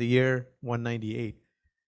died in the year 198.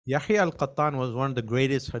 Yahya al-Qattan was one of the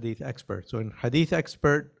greatest hadith experts. So in hadith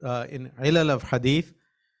expert, in ilal of hadith,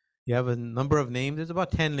 you have a number of names. There's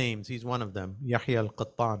about 10 names. He's one of them, Yahya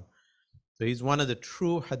al-Qattan. So he's one of the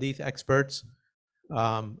true hadith experts,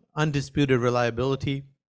 undisputed reliability.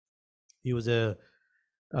 He was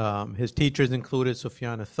his teachers included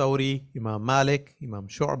Sufyan al-Thawri, Imam Malik, Imam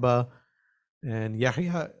Shu'bah, and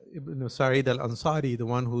Yahya ibn Sa'id al-Ansari, the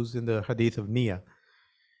one who's in the hadith of Niyah.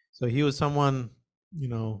 So he was someone,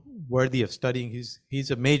 worthy of studying.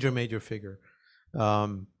 He's a major figure.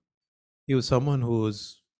 He was someone who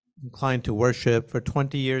was inclined to worship. For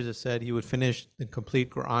 20 years, it said he would finish the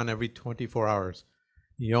complete Quran every 24 hours.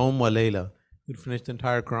 Yawm wa layla. He would finish the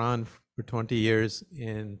entire Quran for 20 years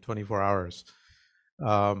in 24 hours.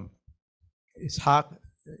 Ishaq,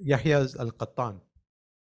 Yahya al-Qattan.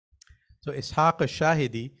 So Ishaq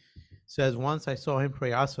al-Shahidi says, once I saw him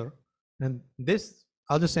pray Asr, and this,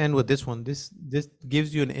 I'll just end with this one. This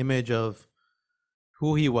gives you an image of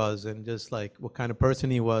who he was and just like what kind of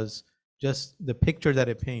person he was, just the picture that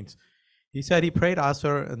it paints. He said he prayed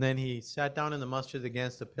Asr and then he sat down in the masjid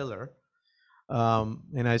against a pillar.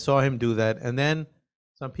 And I saw him do that. And then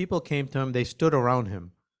some people came to him, they stood around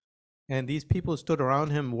him. And these people who stood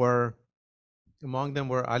around him among them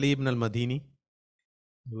were Ali ibn al-Madini,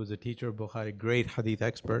 who was a teacher of Bukhari, great hadith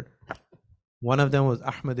expert. One of them was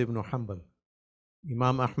Ahmad ibn Hanbal,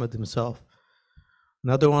 Imam Ahmad himself.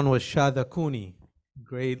 Another one was Shadakuni,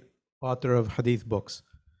 great author of hadith books.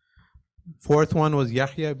 Fourth one was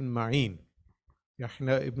Yahya ibn Ma'in.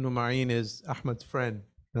 Yahya ibn Ma'in is Ahmad's friend,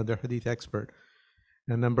 another hadith expert.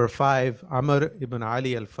 And number 5, Amr ibn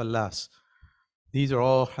Ali al-Fallas. These are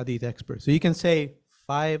all hadith experts. So you can say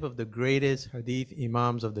 5 of the greatest hadith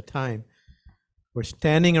imams of the time were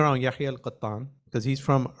standing around Yahya al-Qattan, because he's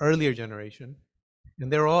from earlier generation,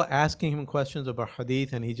 and they're all asking him questions about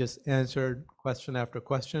hadith, and he just answered question after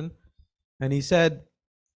question. And he said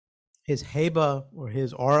his haiba, or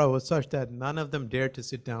his aura, was such that none of them dared to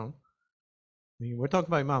sit down. I mean, we're talking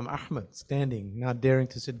about Imam Ahmad standing, not daring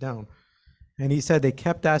to sit down. And he said they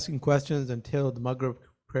kept asking questions until the Maghrib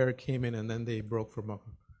prayer came in, and then they broke for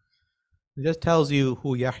Maghrib. It just tells you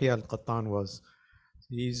who Yahya al-Qattan was.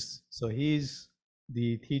 He's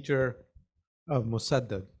the teacher of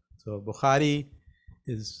Musaddad. So Bukhari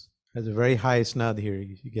has a very high isnad here.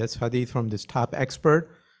 He gets hadith from this top expert,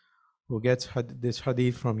 who gets this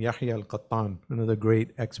hadith from Yahya al-Qattan, another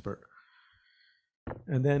great expert.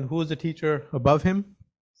 And then who is the teacher above him?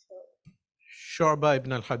 Shu'ba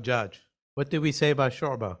ibn al-Hajjaj. What did we say about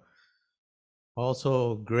Shu'ba?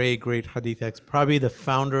 Also great hadith expert, probably the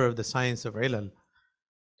founder of the science of ilal.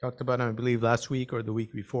 Talked about him, I believe, last week or the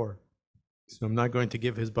week before. So I'm not going to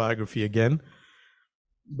give his biography again.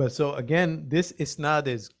 But so again, this isnad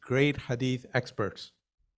is great hadith experts,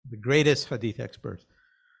 the greatest hadith experts.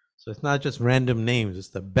 So it's not just random names, it's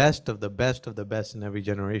the best of the best of the best in every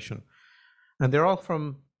generation. And they're all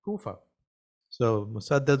from Kufa. So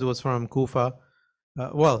Musaddad was from Kufa,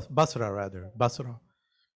 Basra rather, Basra.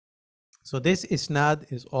 So this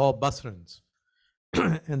isnad is all Basrans.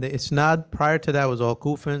 And the isnad prior to that was all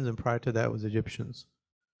Kufans, and prior to that was Egyptians.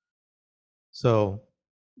 So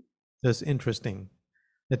that's interesting.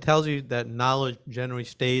 It tells you that knowledge generally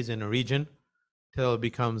stays in a region till it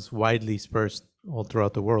becomes widely dispersed all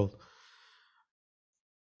throughout the world.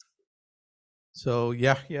 So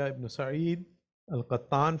Yahya ibn Sa'id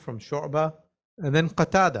al-Qattan from Shu'ba, and then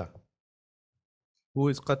Qatada. Who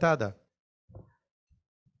is Qatada?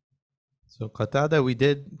 So Qatada, we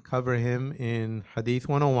did cover him in Hadith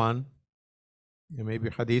 101 and maybe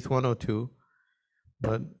Hadith 102,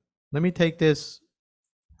 but let me take this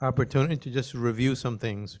opportunity to just review some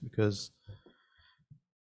things, because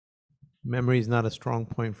memory is not a strong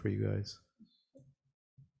point for you guys.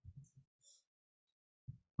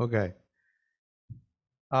 Okay.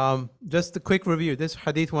 Just a quick review. This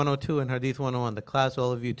Hadith 102 and Hadith 101, the class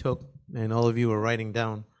all of you took and all of you were writing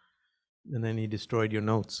down, and then you destroyed your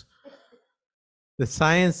notes. The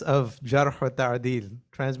science of Jarh wa Ta'dil,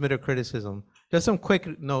 transmitter criticism. Just some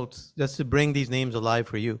quick notes, just to bring these names alive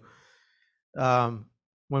for you.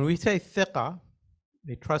 When we say thiqa,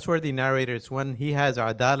 a trustworthy narrator, it's when he has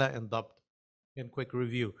adala and dabt. In quick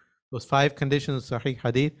review, those 5 conditions of Sahih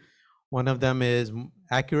Hadith, one of them is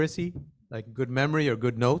accuracy, like good memory or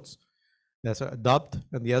good notes. That's dabt.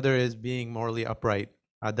 And the other is being morally upright,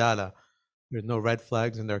 adala. There's no red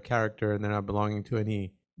flags in their character, and they're not belonging to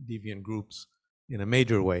any deviant groups in a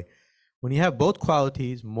major way. When you have both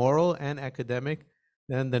qualities, moral and academic,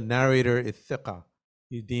 then the narrator is thiqa.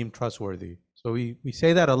 He's deemed trustworthy. So we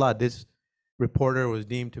say that a lot. This reporter was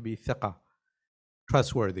deemed to be thiqa,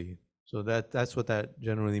 trustworthy. So that's what that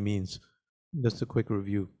generally means. Just a quick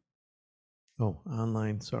review. Oh,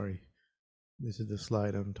 online, sorry. This is the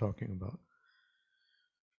slide I'm talking about.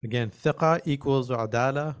 Again, thiqa equals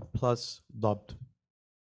adala plus dabt.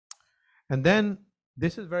 And then,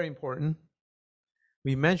 this is very important.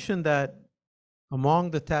 We mentioned that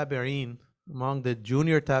among the tabi'een, among the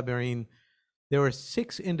junior tabi'een, there were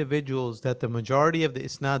 6 individuals that the majority of the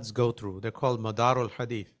isnads go through. They're called madarul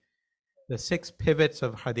hadith, the 6 pivots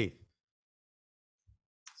of hadith.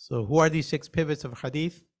 So who are these 6 pivots of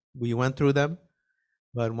hadith? We went through them,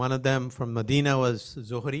 but one of them from Medina was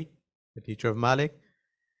Zuhri, the teacher of Malik.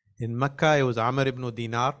 In Mecca, it was Amr ibn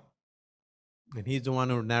Dinar, and he's the one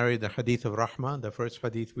who narrated the hadith of Rahmah, the first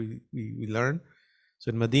hadith we learned.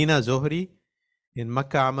 So in Medina, Zuhri. In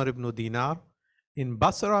Mecca, Amr ibn Dinar. In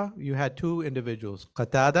Basra, you had 2 individuals,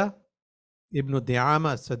 Qatada ibn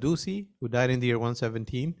Di'ama as-Sadusi, who died in the year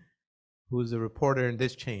 117, who is a reporter in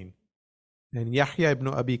this chain, and Yahya ibn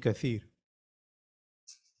Abi Kathir,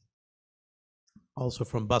 also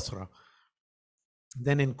from Basra.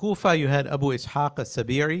 Then in Kufa, you had Abu Ishaq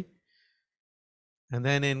as-Sabiri, and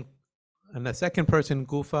then in the second person in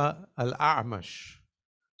Kufa, al-A'mash,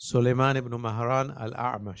 Sulaiman ibn Mahran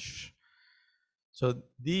al-A'mash. So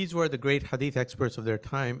these were the great hadith experts of their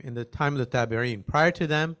time, in the time of the tabi'een. Prior to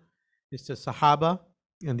them, it's the Sahaba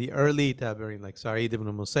and the early tabi'een, like Sa'id ibn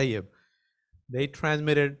Musayyib. They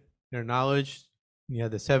transmitted their knowledge. You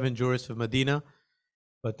had the 7 jurists of Medina.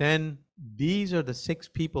 But then these are the 6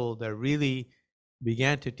 people that really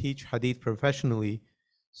began to teach hadith professionally,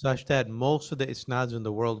 such that most of the isnads in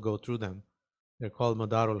the world go through them. They're called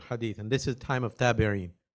Madarul Hadith. And this is time of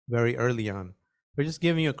Tabi'in, very early on. We're just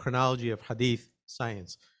giving you a chronology of hadith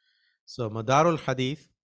science. So Madarul Hadith,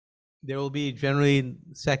 there will be generally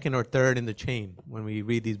second or third in the chain when we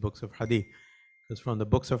read these books of hadith. Because from the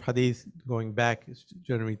books of hadith going back is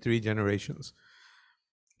generally 3 generations.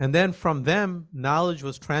 And then from them, knowledge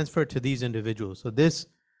was transferred to these individuals. So this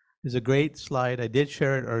is a great slide. I did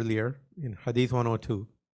share it earlier in Hadith 102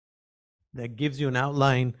 that gives you an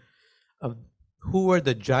outline of who were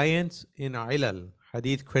the giants in ilal,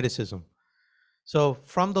 hadith criticism. So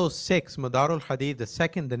from those 6, Madarul Hadith,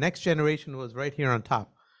 the next generation was right here on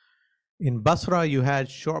top. In Basra, you had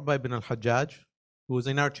Shu'bah ibn al-Hajjaj, who was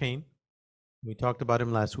in our chain. We talked about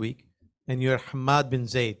him last week. And you had Hamad bin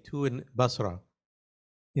Zayd, 2 in Basra.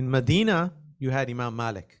 In Medina, you had Imam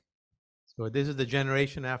Malik. So this is the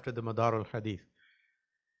generation after the Madar al-Hadith.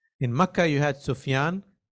 In Makkah, you had Sufyan,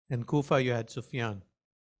 and Kufa, you had Sufyan.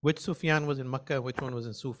 Which Sufyan was in Makkah? Which one was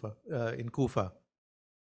in in Kufa?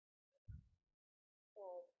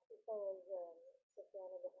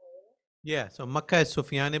 Yeah, so Makkah is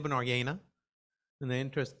Sufyan ibn Uyayna. In the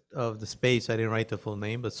interest of the space, I didn't write the full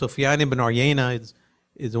name, but Sufyan ibn Uyayna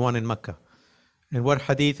is the one in Makkah. And what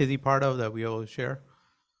hadith is he part of that we always share?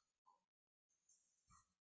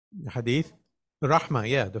 Hadith? Rahma,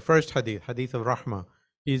 yeah, the first hadith, Hadith of Rahma.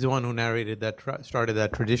 He's the one who narrated that, started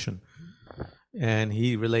that tradition. And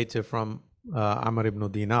he relates it from Amr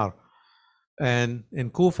ibn Dinar. And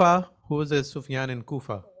in Kufa, who was the Sufyan in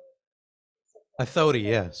Kufa? Al-Thawri,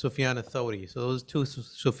 yeah, Sufyan al-Thawri. So those 2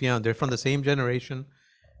 Sufyan, they're from the same generation,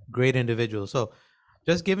 great individuals. So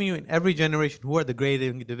just giving you in every generation who are the great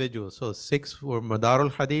individuals. So 6 were Madar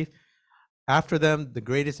al-Hadith. After them, the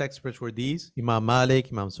greatest experts were these: Imam Malik,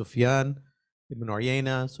 Imam Sufyan ibn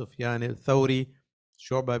Uyayna, Sufyan al-Thawri,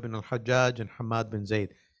 Shu'bah ibn al-Hajjaj, and Hamad bin Zayd.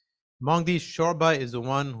 Among these, Shu'bah is the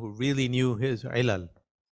one who really knew his ilal,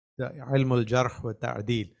 the ilm al-jarh wa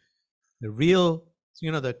ta'dil. The real,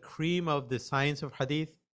 the cream of the science of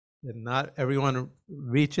hadith that not everyone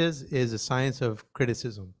reaches is the science of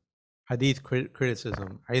criticism, hadith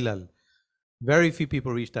criticism, ilal. Very few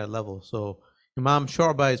people reach that level. So Imam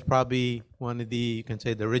Shu'bah is probably one of the, you can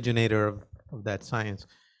say, the originator of that science.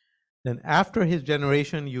 Then after his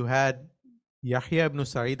generation, you had Yahya ibn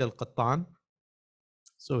Sa'id al-Qattan.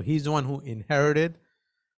 So he's the one who inherited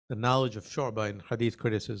the knowledge of Shu'bah in hadith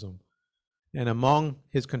criticism. And among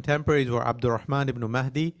his contemporaries were Abdurrahman ibn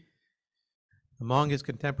Mahdi. Among his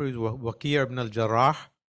contemporaries were Waqi' ibn al-Jarrah.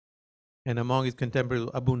 And among his contemporaries,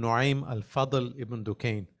 Abu Nu'aym al-Fadl ibn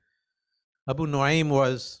Dukayn. Abu Nu'aym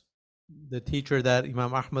was the teacher that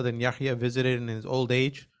Imam Ahmad and Yahya visited in his old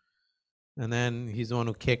age. And then he's the one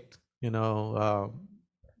who kicked Yahya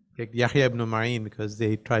ibn Ma'in because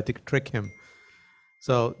they tried to trick him.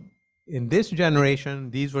 So in this generation,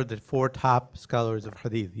 these were the 4 top scholars of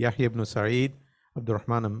hadith: Yahya ibn Sa'id,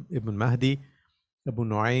 Abdurrahman ibn Mahdi, Abu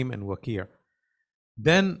Nu'aym, and Waqi'.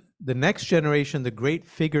 Then the next generation, the great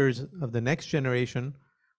figures of the next generation,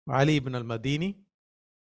 were Ali ibn al-Madini,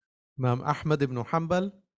 Imam Ahmad ibn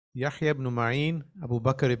Hanbal, Yahya ibn Ma'in, Abu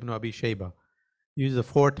Bakr ibn Abi Shayba. These are the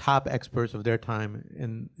 4 top experts of their time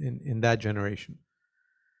in that generation.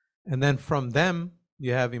 And then from them,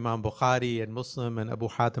 you have Imam Bukhari and Muslim and Abu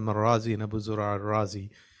Hatim al-Razi and Abu Zura al-Razi.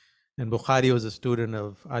 And Bukhari was a student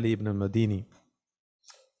of Ali ibn al-Madini.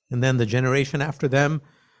 And then the generation after them,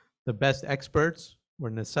 the best experts were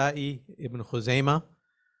Nasa'i ibn Khuzaymah.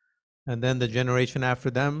 And then the generation after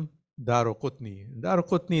them, Daruqutni.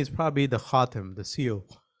 Daruqutni is probably the khatim, the seal.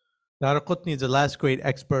 Daruqutni is the last great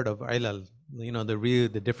expert of ilal.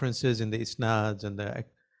 The differences in the isnads and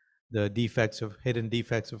the defects of hidden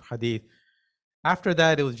defects of hadith. After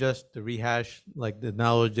that, it was just the rehash, like the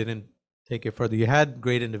knowledge didn't take it further. You had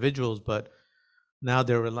great individuals, but now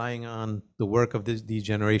they're relying on the work of these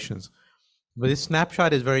generations. But this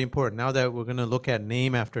snapshot is very important. Now that we're going to look at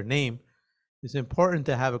name after name, it's important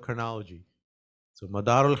to have a chronology. So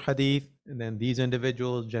Madar al-Hadith, and then these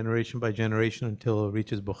individuals, generation by generation, until it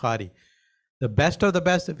reaches Bukhari. The best of the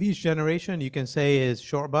best of each generation, you can say, is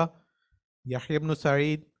Shu'bah, Yahya ibn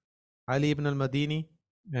Sa'id, Ali ibn al-Madini,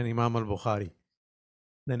 and Imam al-Bukhari.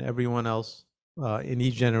 Then everyone else in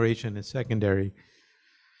each generation is secondary.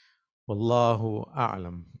 Wallahu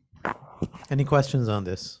a'lam. Any questions on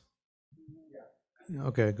this?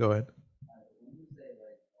 Okay, go ahead.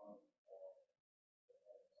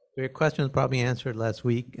 Your questions probably answered last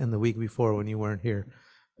week and the week before when you weren't here,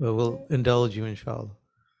 but we'll indulge you, inshallah.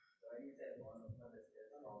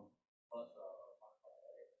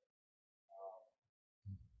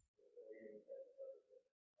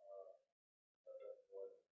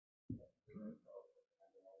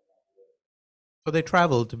 So they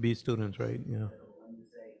travel to be students, right? Yeah.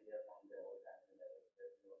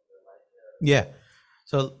 Yeah.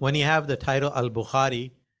 So when you have the title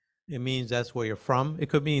al-Bukhari, it means that's where you're from. It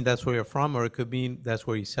could mean that's where you're from, or it could mean that's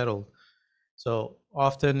where you settled. So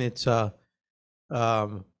often it's um,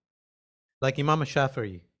 like Imam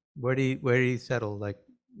Shafi'i. Where did he settle? Like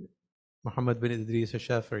Muhammad bin Idris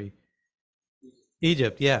al-Shafi'i.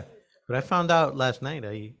 Egypt, yeah. But I found out last night,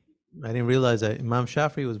 I didn't realize that Imam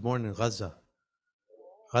Shafi'i was born in Gaza.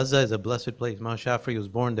 Gaza is a blessed place. Imam Shafi'i was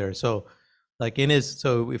born there. So like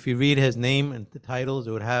so if you read his name and the titles,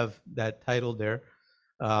 it would have that title there.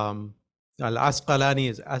 Al-Asqalani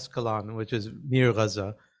is Asqalan, which is near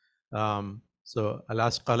Gaza. So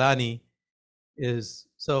Al-Asqalani is,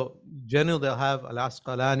 so generally they'll have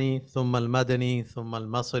Al-Asqalani, Thumma al-Madani, Thumma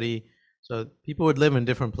al-Masri. So people would live in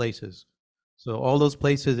different places. So all those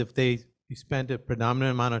places, if you spent a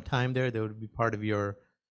predominant amount of time there, they would be part of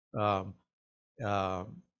um,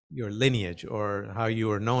 your lineage or how you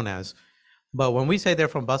were known as. But when we say they're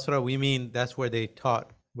from Basra, we mean that's where they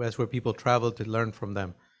taught. That's where people traveled to learn from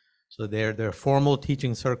them. So their formal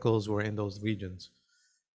teaching circles were in those regions.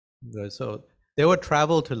 So they would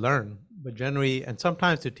travel to learn, but generally, and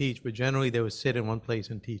sometimes to teach, but generally they would sit in one place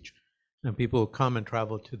and teach, and people would come and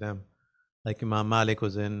travel to them. Like Imam Malik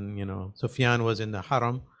was in, Sufyan was in the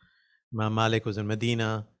Haram, Imam Malik was in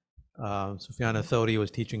Medina, Sufyan al-Thawri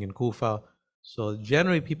was teaching in Kufa. So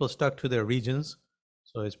generally people stuck to their regions,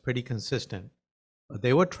 so it's pretty consistent. But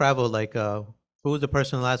they would travel, like, who was the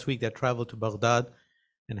person last week that traveled to Baghdad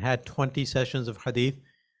and had 20 sessions of hadith,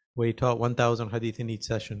 where he taught 1,000 hadith in each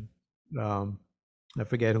session. I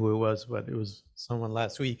forget who it was, but it was someone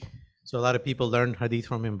last week. So a lot of people learned hadith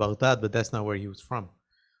from him in Baghdad, but that's not where he was from.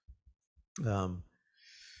 Wallahu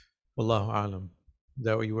alam. Is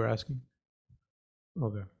that what you were asking?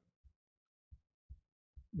 Okay.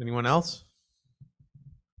 Anyone else?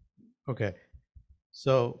 Okay.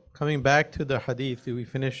 So coming back to the hadith, did we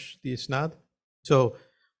finish the isnad? So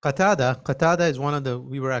Qatada is one of the,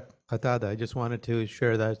 we were at Qatada. I just wanted to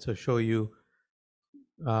share that to show you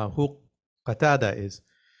who Qatada is.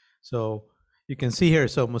 So you can see here,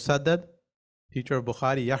 so Musaddad, teacher of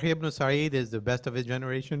Bukhari, Yahya ibn Sa'id is the best of his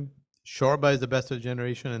generation, Shorba is the best of his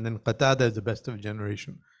generation, and then Qatada is the best of his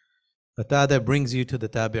generation. Qatada brings you to the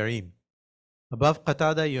Tabi'een. Above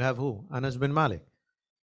Qatada, you have who? Anas bin Malik.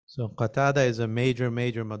 So Qatada is a major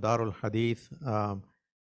Madarul Hadith.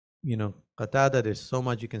 Qatada, there's so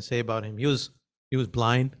much you can say about him. He was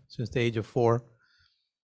blind since the age of 4.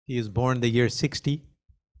 He was born the year 60.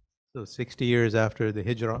 So 60 years after the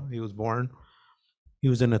Hijrah, he was born. He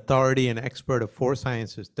was an authority and expert of 4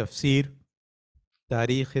 sciences: tafsir,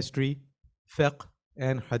 tarikh, history, fiqh,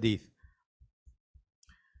 and hadith.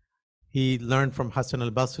 He learned from Hassan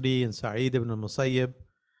al-Basri and Sa'id ibn al-Musayyib.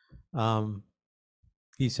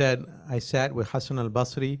 He said, I sat with Hassan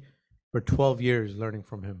al-Basri for 12 years learning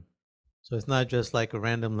from him. So it's not just like a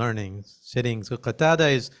random learning, sitting. So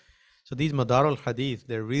Qatada is, so these Madar al-Hadith,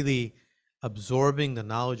 they're really absorbing the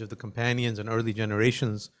knowledge of the companions and early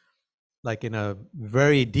generations, like in a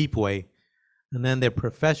very deep way. And then they're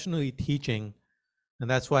professionally teaching. And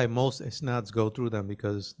that's why most isnads go through them,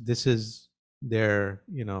 because this is their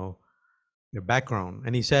background.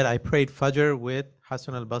 And he said, I prayed Fajr with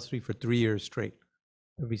Hassan al-Basri for 3 years straight,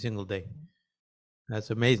 every single day.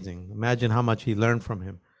 That's amazing. Imagine how much he learned from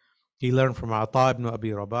him. He learned from Ata ibn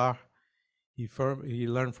Abi Rabah. He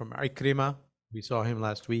learned from Ikrimah. We saw him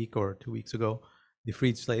last week or 2 weeks ago, the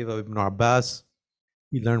freed slave of Ibn Abbas.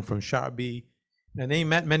 He learned from Sha'bi. And he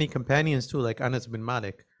met many companions too, like Anas bin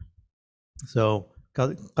Malik. So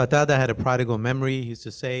Qatada had a prodigal memory. He used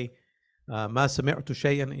to say, "Ma sami'tu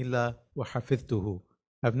shay'an illa wa hafidhtuhu."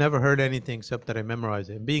 I've never heard anything except that I memorized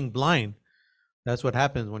it. And being blind, that's what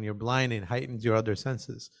happens when you're blind. It heightens your other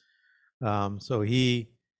senses. So he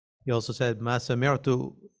also said, "Ma sami'at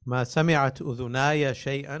udhunaya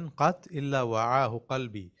shay'an qat illa wa'ahu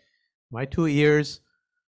qalbi." My 2 ears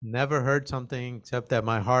never heard something except that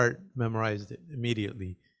my heart memorized it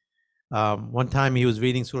immediately. One time he was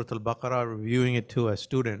reading Surah Al-Baqarah, reviewing it to a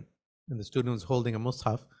student, and the student was holding a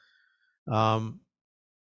mushaf, and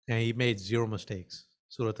he made 0 mistakes,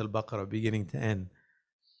 Surah Al-Baqarah, beginning to end.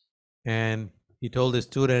 And he told the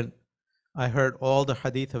student, I heard all the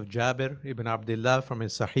hadith of Jabir ibn Abdullah from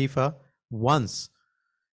his Sahifa once,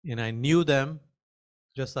 and I knew them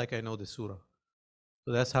just like I know the surah.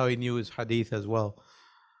 So that's how he knew his hadith as well.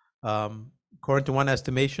 According to one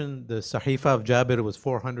estimation, the Sahifa of Jabir was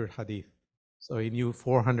 400 hadith. So he knew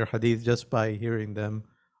 400 hadith just by hearing them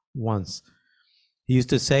once. He used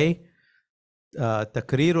to say,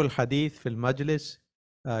 تقرير الحديث في المجلس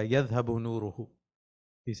يذهب نوره.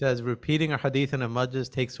 He says repeating a hadith in a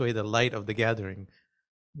majlis takes away the light of the gathering.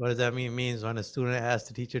 What does that mean? It means when a student asks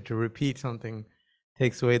the teacher to repeat something,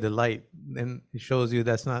 takes away the light, and it shows you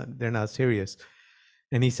they're not serious.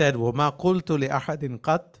 And he said, وَمَا قُلْتُ لِأَحَدٍ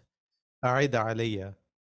قَطْ أَعِدَ عَلَيَّ.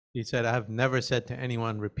 He said, I have never said to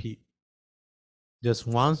anyone, repeat. Just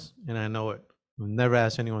once, and I know it. I've never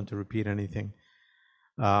asked anyone to repeat anything.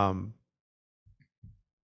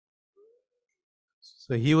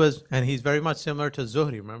 So he's very much similar to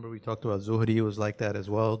Zuhri. Remember we talked about Zuhri, he was like that as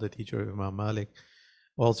well, the teacher of Imam Malik,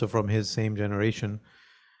 also from his same generation.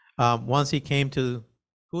 Once he came to,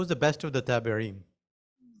 who was the best of the Tabi'een?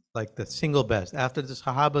 Like the single best. After the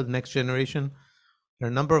Sahaba, the next generation, there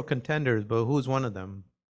are a number of contenders, but who's one of them?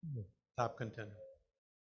 Top contender.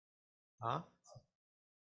 Huh?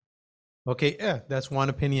 Okay, yeah, that's one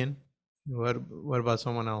opinion. What about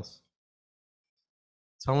someone else?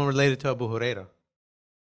 Someone related to Abu Huraira.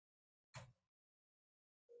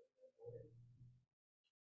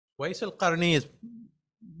 Wais al-Qarni is,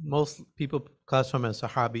 most people class him as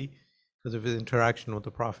Sahabi because of his interaction with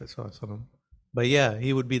the Prophet sallallahu alaihi wasallam. But yeah,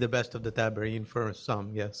 he would be the best of the Tabi'een for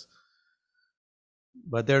some, yes.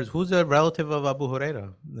 But who's a relative of Abu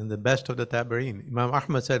Huraira and the best of the Tabi'een? Imam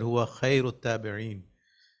Ahmad said, Huwa khairu tabi'een.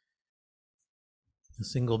 The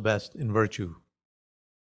single best in virtue.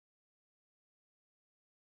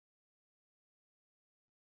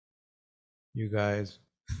 You guys.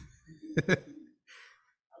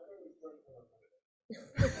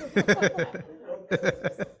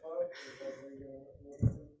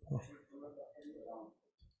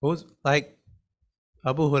 Who's like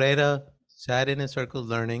Abu Huraira sat in a circle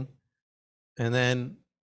learning, and then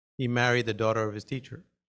he married the daughter of his teacher.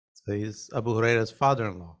 So he's Abu Huraira's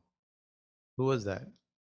father-in-law. Who was that?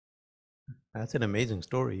 That's an amazing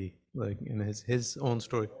story, like in his own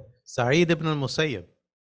story. Sa'id ibn al-Musayyib.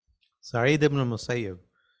 Sa'id ibn al-Musayyib.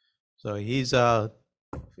 So he's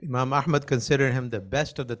Imam Ahmad considered him the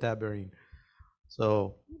best of the Tabi'een.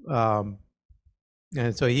 So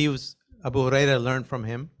and so he was, Abu Huraira learned from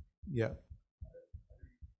him. Yeah.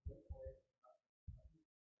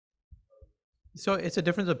 So it's a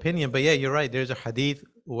different opinion, but yeah, you're right. There's a hadith,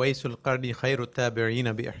 Uwais al-Qarni khayru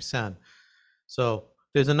tabi'ina bi ihsan. So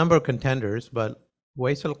there's a number of contenders, but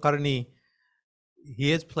Uwais al-Qarni,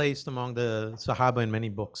 he is placed among the Sahaba in many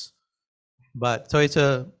books. But so it's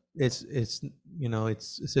a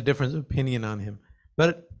different opinion on him.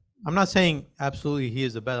 But I'm not saying absolutely he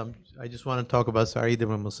is the best. I just want to talk about Sa'id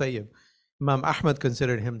ibn Musayyib. Imam Ahmad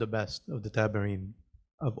considered him the best of the Tabi'een,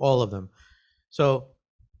 of all of them. So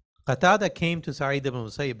Qatada came to Sa'id ibn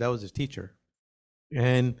Musayyib, that was his teacher.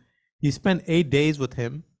 And he spent 8 days with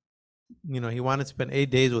him. He wanted to spend 8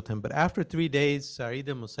 days with him. But after 3 days, Sa'id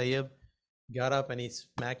ibn Musayyib got up and he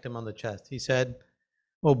smacked him on the chest. He said,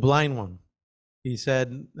 "Oh, blind one." He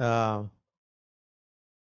said, "Oh,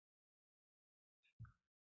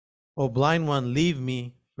 blind one, leave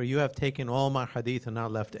me, for you have taken all my hadith and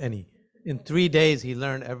not left any." In 3 days, he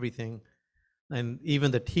learned everything. And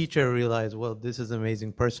even the teacher realized, well, this is an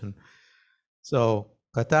amazing person. So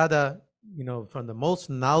Qatada, from the most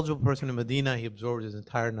knowledgeable person in Medina, he absorbed his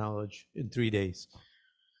entire knowledge in 3 days.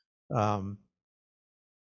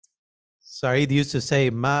 Sa'id used to say,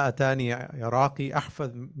 "Ma atani Iraqi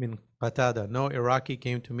ahfad min Qatada." No Iraqi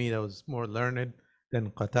came to me that was more learned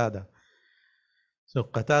than Qatada. So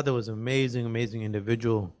Qatada was an amazing, amazing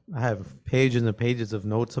individual. I have pages and pages of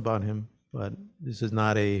notes about him, but this is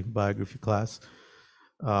not a biography class.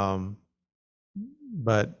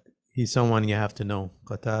 But he's someone you have to know.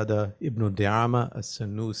 Qatada ibn Di'ama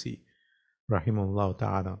as-Sanusi, rahimahullah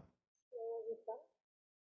ta'ala.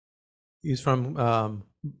 He's from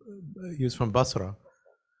Basra.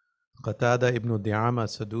 Qatada ibn Di'ama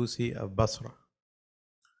as-Sadusi of Basra.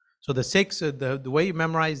 So the 6, the way you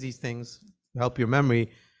memorize these things, help your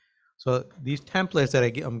memory. So these templates that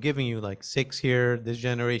I'm giving you, like 6 here, this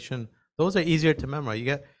generation, those are easier to memorize.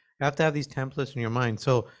 You have to have these templates in your mind.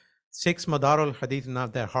 So 6 Madar al-Hadith is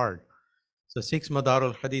not that hard. So 6 Madar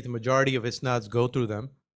al-Hadith, majority of isnads go through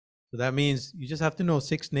them. So that means you just have to know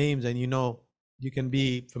 6 names and you can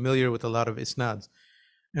be familiar with a lot of isnads.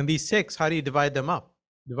 And these 6, how do you divide them up?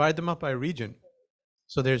 Divide them up by region.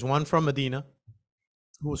 So there's one from Medina.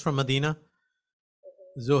 Who's from Medina?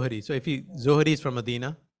 Zuhri. So Zuhri is from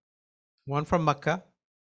Medina. One from Makkah.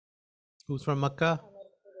 Who's from Makkah?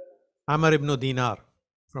 Amr ibn Dinar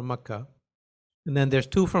from Makkah. And then there's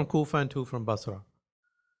 2 from Kufa and 2 from Basra.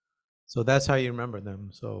 So that's how you remember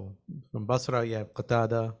them. So from Basra you have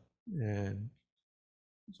Qatada, and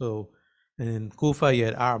in Kufa you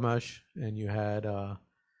had A'mash, and you had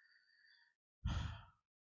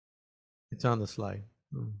it's on the slide.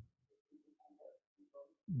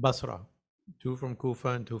 Basra. 2 from Kufa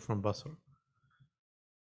and 2 from Basra.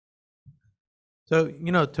 So,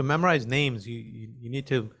 to memorize names, you need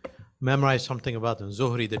to memorize something about them.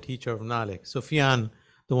 Zuhri, the teacher of Malik. Sufyan,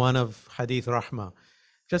 the one of Hadith Rahma.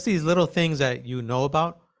 Just these little things that you know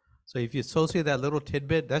about. So if you associate that little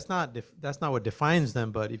tidbit, that's not what defines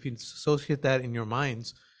them, but if you associate that in your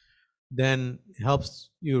minds, then it helps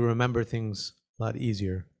you remember things a lot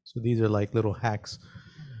easier. So these are like little hacks.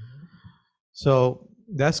 So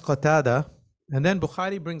that's Qatada. And then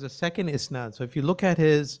Bukhari brings a second isnad. So if you look at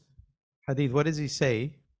his hadith, what does he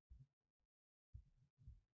say?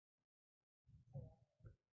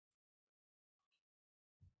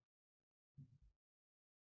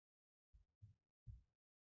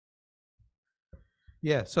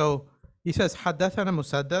 Yeah, so he says, حدثنا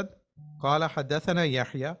مسدد قال حدثنا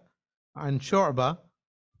يحيى عن شعبة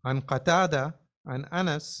عن قتادة عن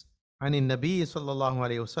أنس عن النبي صلى الله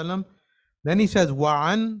عليه وسلم. Then he says,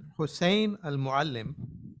 وعن حسين المعلم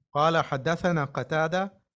قال حدثنا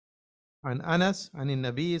قتادة عن أنس عن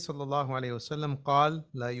النبي صلى الله عليه وسلم قال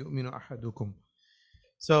لا يؤمن أحدكم.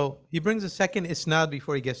 So he brings a second isnad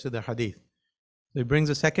before he gets to the hadith. So he brings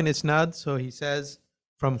a second isnad. So he says,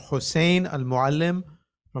 from Hussein al-Muallim,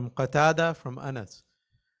 from Qatada, from Anas.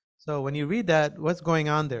 So when you read that, what's going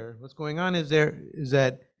on there? What's going on is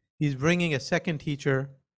that he's bringing a second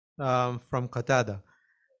teacher from Qatada.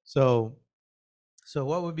 So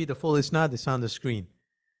what would be the full isnad? It's on the screen.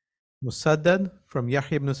 Musaddad from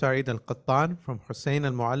Yahya ibn Sa'id al-Qattan, from Hussein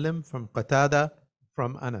al-Muallim, from Qatada,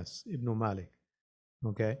 from Anas ibn Malik.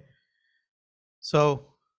 Okay.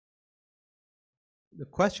 So the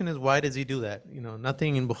question is, why does he do that?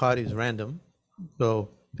 Nothing in Bukhari is random. So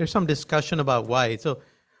there's some discussion about why. So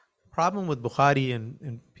problem with Bukhari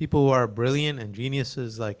and people who are brilliant and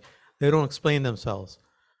geniuses, like, they don't explain themselves.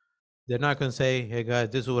 They're not going to say, hey guys,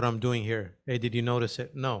 this is what I'm doing here. Hey, did you notice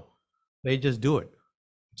it? No, they just do it.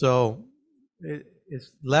 So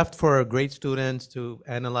it's left for great students to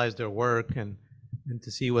analyze their work and to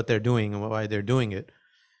see what they're doing and why they're doing it.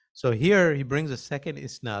 So here he brings a second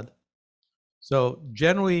isnad. So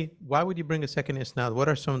generally, why would you bring a second isnad? What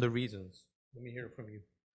are some of the reasons? Let me hear from you.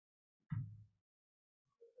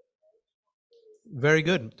 Very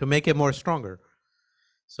good, to make it more stronger.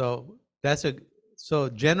 So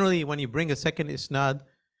generally when you bring a second isnad,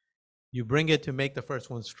 you bring it to make the first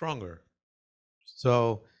one stronger.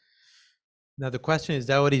 So now the question is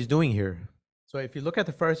that what he's doing here? So if you look at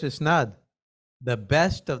the first isnad, the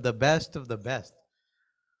best of the best of the best.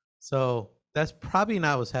 So that's probably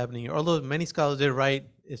not what's happening here. Although many scholars did write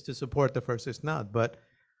is to support the first isnad, but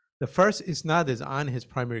the first isnad is on his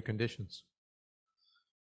primary conditions.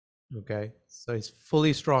 Okay, so it's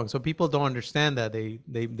fully strong. So people don't understand that.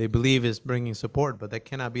 They believe it's bringing support, but that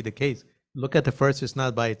cannot be the case. Look at the first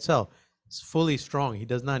isnad by itself. It's fully strong. He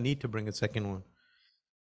does not need to bring a second one.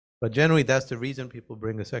 But generally, that's the reason people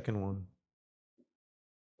bring a second one.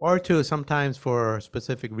 Or two, sometimes for a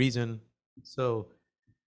specific reason. So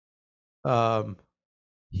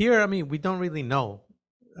here, we don't really know.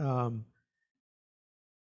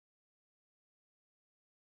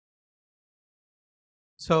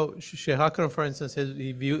 So Shaykh Akram, for instance,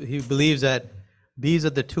 he believes that these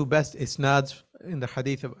are the two best isnads in the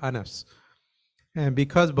hadith of Anas. And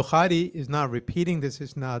because Bukhari is not repeating this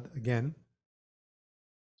isnad again,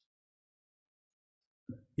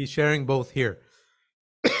 he's sharing both here.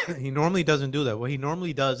 He normally doesn't do that. What he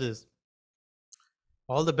normally does is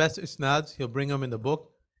all the best isnads, he'll bring them in the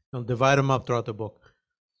book. He'll divide them up throughout the book.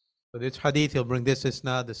 So this hadith, he'll bring this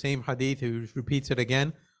isnad, the same hadith, he repeats it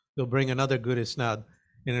again. He'll bring another good isnad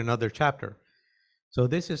in another chapter. So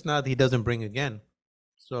this isnad he doesn't bring again.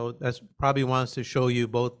 So that's probably wants to show you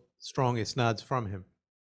both strong isnads from him,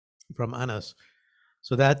 from Anas.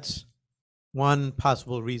 So that's one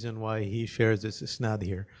possible reason why he shares this isnad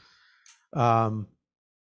here.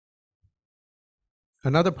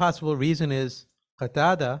 Another possible reason is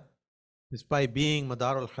Qatada, despite being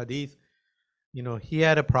Madar al-Hadith, he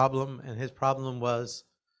had a problem, and his problem was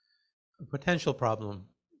a potential problem.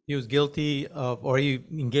 He was guilty of, or he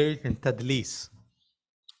engaged in tadlis.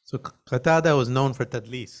 So Qatada was known for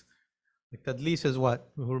tadlis. Like tadlis is what?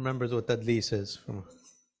 Who remembers what tadlis is?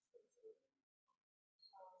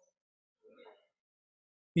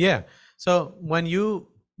 Yeah. So when you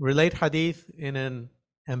relate hadith in an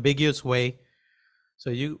ambiguous way, so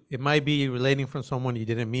it might be relating from someone you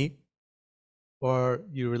didn't meet, or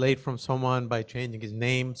you relate from someone by changing his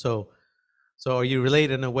name. So you relate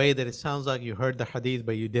in a way that it sounds like you heard the hadith,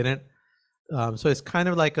 but you didn't. So it's kind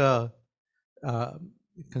of like a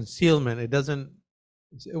concealment. It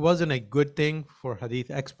wasn't a good thing for hadith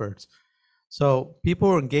experts. So people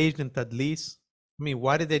who are engaged in tadlis, I mean,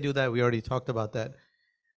 why did they do that? We already talked about that.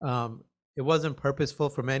 It wasn't purposeful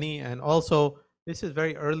for many, and also this is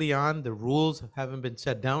very early on. The rules haven't been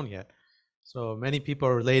set down yet. So many people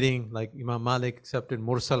are relating, like Imam Malik accepted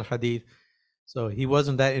Mursal Hadith. So he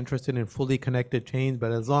wasn't that interested in fully connected chains,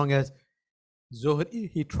 but as long as Zuhri,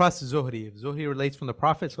 he trusts Zuhri. If Zuhri relates from the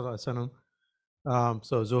Prophet, so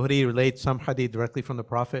Zuhri relates some hadith directly from the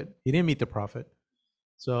Prophet. He didn't meet the Prophet.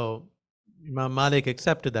 So Imam Malik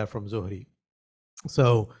accepted that from Zuhri.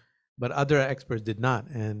 So, but other experts did not.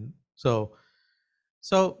 And so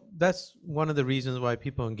that's one of the reasons why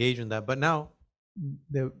people engage in that. But now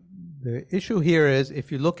the issue here is,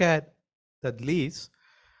 if you look at tadlis,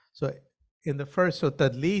 so in the first, so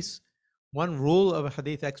tadlis, one rule of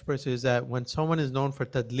hadith experts is that when someone is known for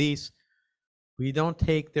tadlis, we don't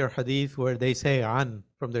take their hadith where they say an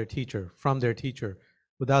from their teacher,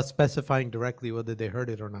 without specifying directly whether they heard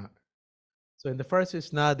it or not. So in the first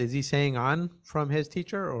isnad, is he saying an from his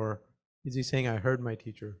teacher, or is he saying I heard my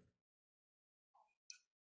teacher?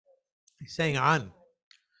 He's saying an.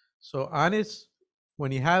 So an is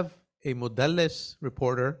when you have a mudallis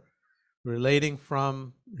reporter relating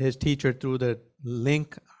from his teacher through the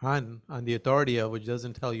link on the authority of, which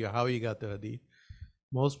doesn't tell you how you got the hadith.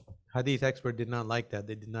 Most hadith experts did not like that.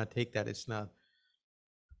 They did not take that isnad.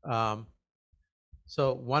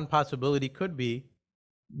 So one possibility could be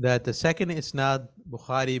that the second isnad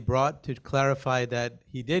Bukhari brought to clarify that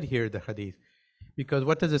he did hear the hadith. Because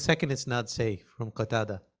what does the second isnad say from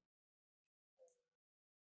Qatada?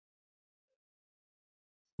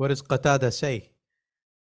 What does Qatada say?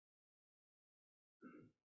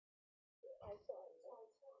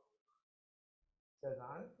 Says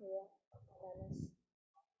on?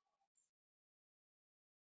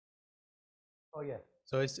 Oh yeah.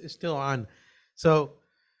 So it's still on. So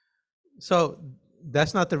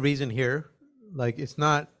that's not the reason here. Like, it's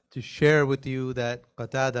not to share with you that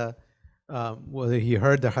Qatada, whether he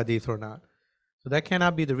heard the hadith or not. So that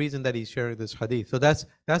cannot be the reason that he's sharing this hadith. So that's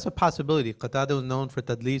a possibility. Qatada was known for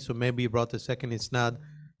tadlis, so maybe he brought the second isnad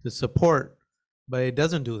to support, but it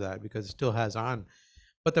doesn't do that because it still has on.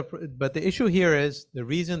 But the issue here is the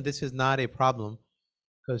reason this is not a problem,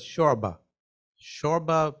 because Shorba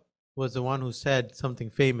was the one who said something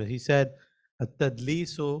famous. He said,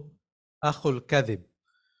 "At-tadlisu akhul kadhib."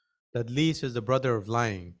 Tadlis is the brother of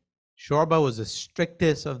lying. Shorba was the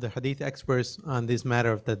strictest of the hadith experts on this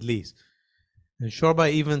matter of tadlis. And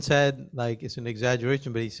Shorba even said, like, it's an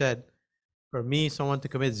exaggeration, but he said, for me, someone to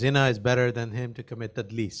commit zina is better than him to commit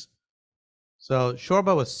tadlis. So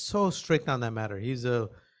Shorba was so strict on that matter.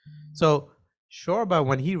 So Shorba,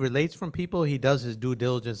 when he relates from people, he does his due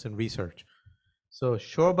diligence and research. So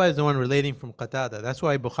Shorba is the one relating from Qatada. That's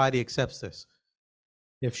why Bukhari accepts this.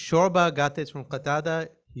 If Shorba got this from Qatada,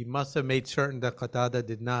 he must have made certain that Qatada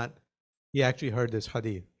did not. He actually heard this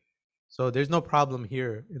hadith. So there's no problem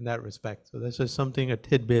here in that respect. So that's just something, a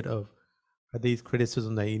tidbit of hadith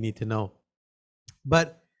criticism that you need to know.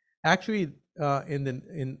 But actually,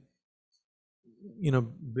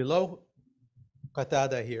 below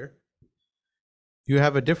Qatada here, you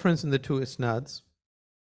have a difference in the two isnads.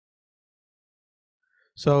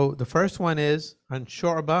 So the first one is an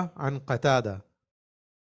Shu'ba an Qatada.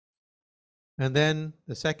 And then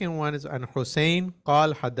the second one is an Hussein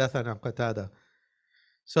qal haddathana Qatada.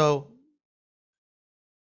 So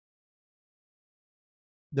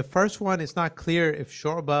the first one, it's not clear if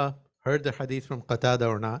Shu'ba heard the hadith from Qatada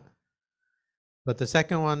or not. But the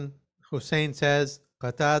second one, Hussein says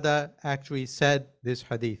Qatada actually said this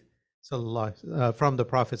hadith from the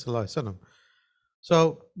Prophet sallallahu alaihi wasallam.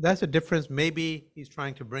 So that's a difference. Maybe he's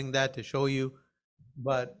trying to bring that to show you,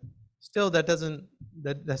 but still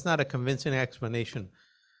that's not a convincing explanation.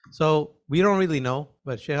 So we don't really know,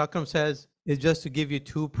 but Shaykh Akram says it's just to give you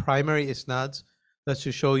two primary isnads. That's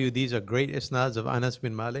to show you these are great isnads of Anas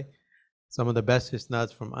bin Malik, some of the best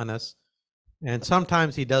isnads from Anas. And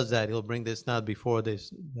sometimes he does that. He'll bring the isnad before the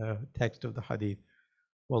text of the hadith.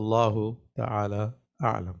 Wallahu ta'ala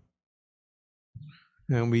a'lam.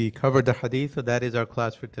 And we covered the hadith, so that is our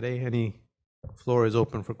class for today. Any floor is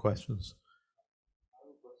open for questions.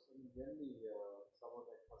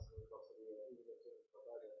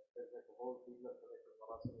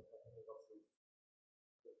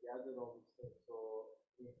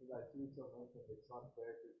 It's not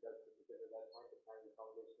fair to judge because at that point of time the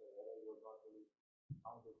foundation of error was not really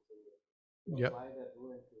founded to apply that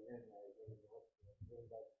ruling to him. I think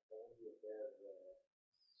that won't be a fair.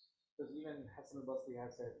 Because even Hassan al-Basri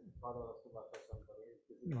has said, "Father Rasulullah sallallahu alaihi wasallam,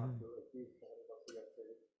 this is not true." At least Hassan al-Basri has said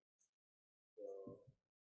it.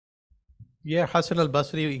 Yeah, Hassan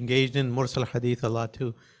al-Basri engaged in mursal hadith a lot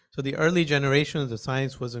too. So the early generations, the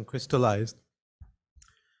science wasn't crystallized.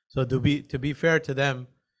 So to be fair to them,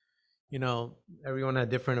 you know, everyone had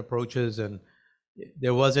different approaches, and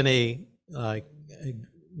there wasn't a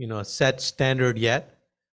you know, a set standard yet,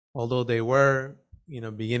 although they were, you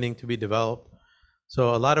know, beginning to be developed.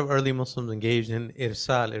 So a lot of early Muslims engaged in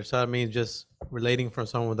irsal. Irsal means just relating from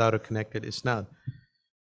someone without a connected isnad.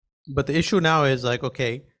 But the issue now is like,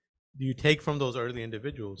 okay, do you take from those early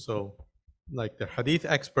individuals? So like the hadith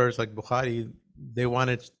experts like Bukhari, they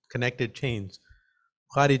wanted connected chains.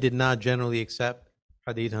 Bukhari did not generally accept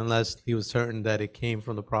hadith unless he was certain that it came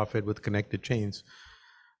from the Prophet with connected chains.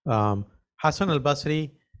 Hassan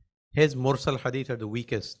al-Basri, his mursal hadith are the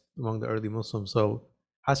weakest among the early Muslims. So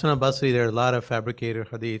Hassan al-Basri, there are a lot of fabricated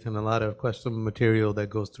hadith and a lot of questionable material that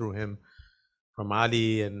goes through him from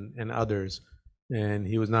Ali and others. And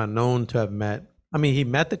he was not known to have met, I mean, he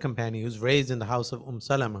met the companion. He was raised in the house of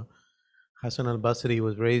Salama. Hassan al-Basri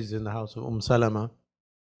was raised in the house of Salama.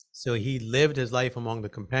 So he lived his life among the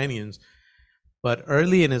companions. But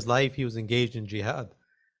early in his life, he was engaged in jihad.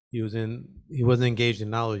 He wasn't engaged in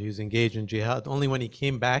knowledge. He was engaged in jihad. Only when he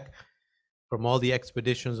came back from all the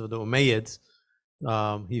expeditions of the Umayyads,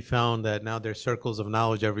 he found that now there's circles of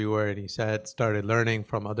knowledge everywhere, and he started learning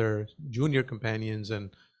from other junior companions and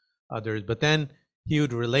others. But then he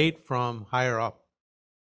would relate from higher up.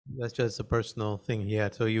 That's just a personal thing he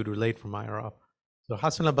had. So he would relate from higher up. So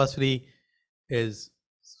Hassan al-Basri is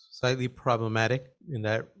slightly problematic in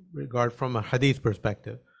that regard from a hadith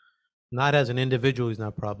perspective. Not as an individual, he's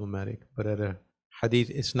not problematic, but at a hadith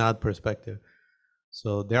isnad perspective.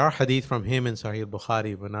 So there are hadith from him in Sahih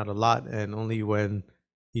al-Bukhari, but not a lot, and only when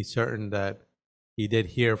he's certain that he did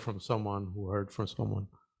hear from someone who heard from someone.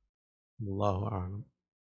 Allahu a'lam.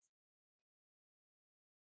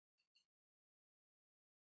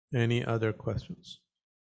 Any other questions?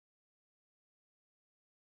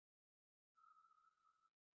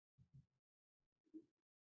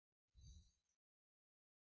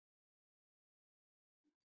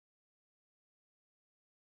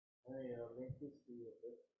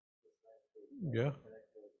 Yeah.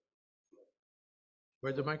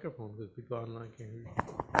 Where's the microphone? Because people online can't hear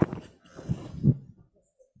you.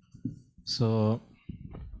 So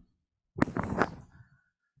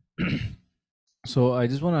I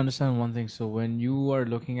just want to understand one thing. So when you are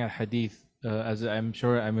looking at hadith, as I'm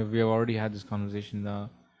sure, I mean, we have already had this conversation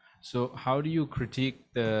now. So how do you critique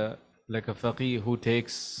like a faqih who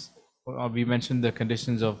takes, we mentioned the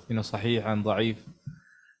conditions of, you know, sahih and da'if.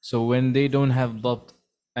 So when they don't have dabt,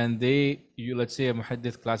 and let's say a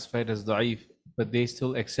muhaddith classified as da'if, but they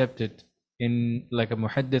still accept it, in like a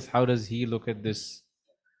muhaddith, how does he look at this?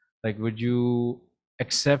 Like, would you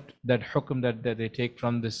accept that hukum that they take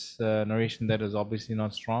from this narration that is obviously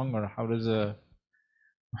not strong, or how does a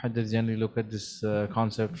muhaddith generally look at this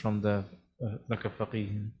concept from the like a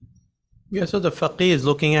faqih? Yeah, so the faqih is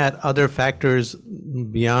looking at other factors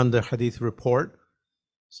beyond the hadith report.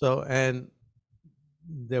 So, and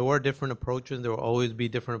there were different approaches. There will always be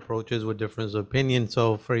different approaches with different opinions.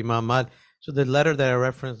 So for Imam Malik, so the letter that I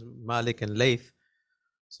referenced, Malik and Layth,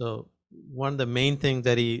 so one of the main things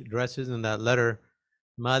that he addresses in that letter,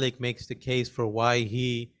 Malik makes the case for why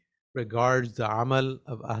he regards the amal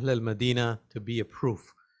of Ahl al-Madinah to be a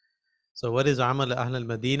proof. So what is amal Ahl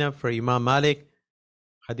al-Madinah? For Imam Malik,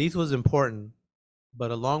 hadith was important,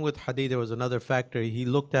 but along with hadith, there was another factor. He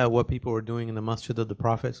looked at what people were doing in the masjid of the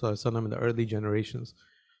Prophet ﷺ in the early generations.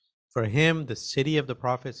 For him, the city of the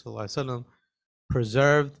Prophet ﷺ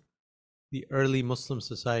preserved the early Muslim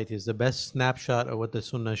society, is the best snapshot of what the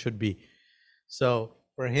Sunnah should be. So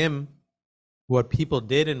for him, what people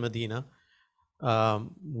did in Medina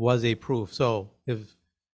was a proof. So if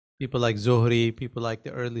people like Zuhri, people like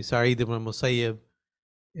the early Sa'id ibn Musayyib,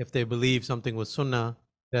 if they believe something was Sunnah,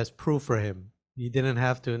 that's proof for him. He didn't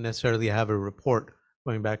have to necessarily have a report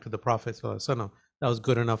going back to the Prophet ﷺ. That was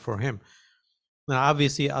good enough for him. Now,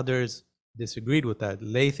 obviously, others disagreed with that.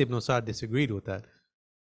 Layth ibn Sa'd disagreed with that.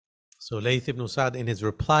 So Layth ibn Sa'd, in his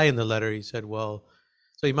reply in the letter, he said, well,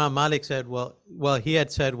 so Imam Malik said, well, he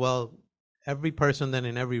had said, well, every person then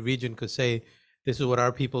in every region could say, this is what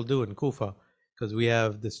our people do in Kufa, because we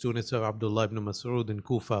have the students of Abdullah ibn Mas'ud in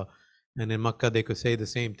Kufa, and in Makkah they could say the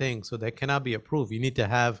same thing. So that cannot be a proof. You need to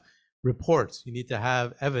have reports. You need to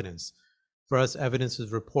have evidence. For us, evidence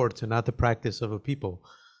is reports and not the practice of a people.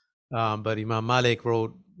 But Imam Malik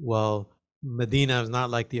wrote, well, Medina is not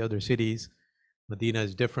like the other cities. Medina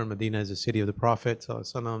is different. Medina is the city of the Prophet.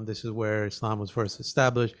 This is where Islam was first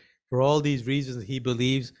established. For all these reasons, he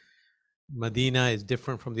believes Medina is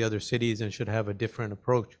different from the other cities and should have a different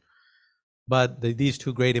approach. But these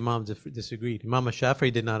two great Imams disagreed. Imam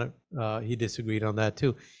Shafi'i did not, he disagreed on that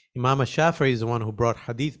too. Imam Shafi'i is the one who brought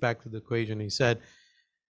hadith back to the equation. He said,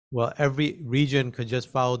 well, every region could just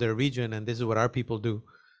follow their region, and this is what our people do.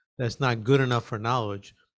 That's not good enough for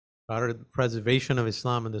knowledge. Part of the preservation of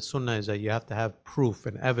Islam and the Sunnah is that you have to have proof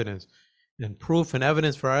and evidence. And proof and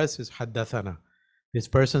evidence for us is haddathana. This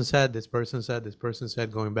person said, this person said, this person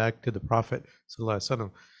said, going back to the Prophet sallallahu alaihi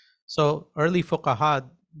wasallam. So early fuqaha,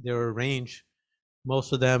 they were arranged.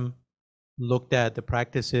 Most of them looked at the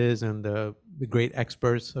practices and the great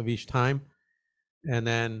experts of each time. And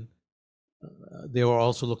then they were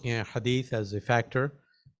also looking at hadith as a factor,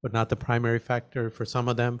 but not the primary factor for some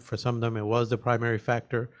of them. For some of them, it was the primary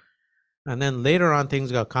factor. And then later on,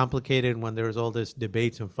 things got complicated when there was all this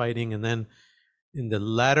debates and fighting. And then in the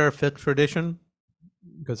latter fiqh tradition,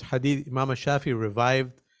 because hadith, Imam Shafi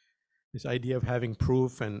revived this idea of having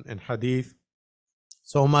proof and hadith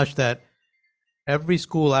so much that every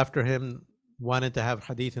school after him wanted to have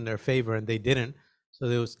hadith in their favor, and they didn't. So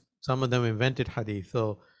there was, some of them invented hadith.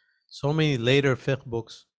 So many later fiqh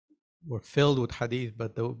books were filled with hadith,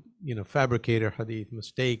 but the fabricated hadith,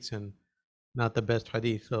 mistakes, and not the best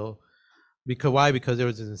hadith. So because why? Because there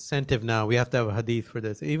was an incentive now. We have to have a hadith for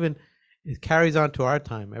this. Even it carries on to our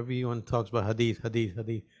time. Everyone talks about hadith,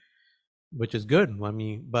 which is good. I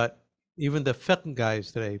mean, but even the fiqh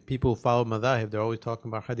guys today, people who follow madhahib, they're always talking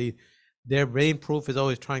about hadith. Their main proof is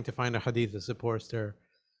always trying to find a hadith that supports their.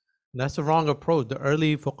 That's the wrong approach. The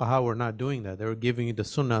early fuqaha were not doing that. They were giving you the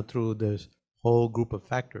sunnah through this whole group of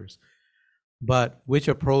factors. But which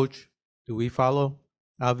approach do we follow?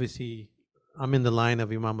 Obviously, I'm in the line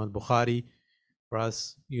of Imam al-Bukhari. For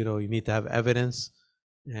us, you need to have evidence,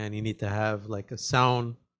 and you need to have like a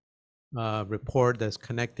sound report that's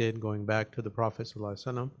connected, going back to the Prophet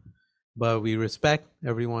ﷺ. But we respect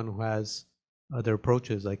everyone who has other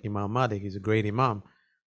approaches, like Imam Malik. He's a great Imam.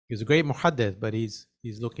 He's a great muhaddith, but he's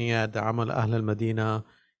looking at the Amal Ahl al-Madina.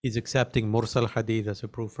 He's accepting Mursal Hadith as a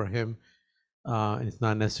proof for him. And it's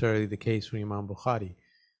not necessarily the case for Imam Bukhari.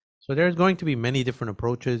 So there's going to be many different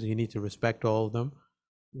approaches. You need to respect all of them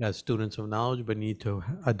as students of knowledge, but need to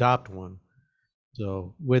adopt one.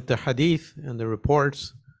 So with the Hadith and the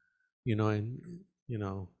reports, there's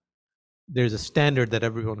a standard that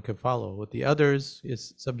everyone can follow. With the others,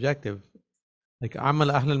 it's subjective. Like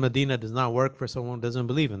Amal Ahl al-Madina does not work for someone who doesn't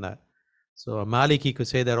believe in that. So a Maliki could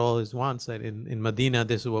say that all he wants, that in Medina,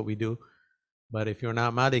 this is what we do. But if you're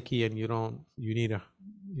not Maliki and you need a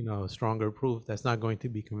stronger proof, that's not going to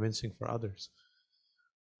be convincing for others.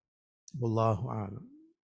 Wallahu a'lam.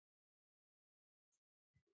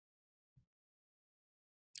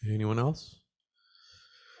 Anyone else?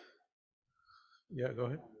 Yeah, go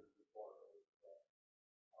ahead.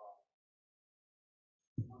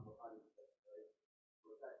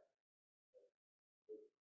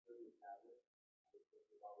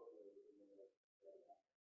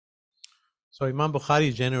 So Imam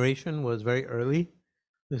Bukhari's generation was very early.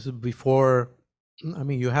 This is before,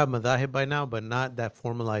 you have madhahib by now, but not that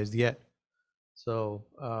formalized yet. So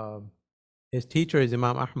his teacher is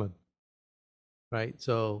Imam Ahmad, right?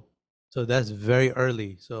 So that's very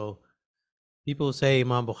early. So people say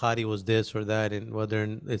Imam Bukhari was this or that, and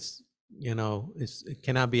whether it's, it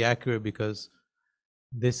cannot be accurate because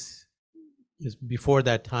this is before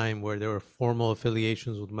that time where there were formal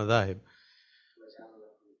affiliations with madhahib.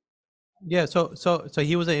 Yeah, so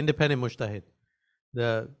he was an independent mujtahid.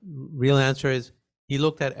 The real answer is he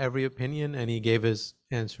looked at every opinion and he gave his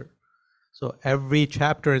answer. So every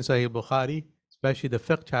chapter in Sahih Bukhari, especially the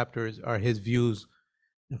fiqh chapters, are his views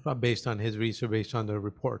based on his research, based on the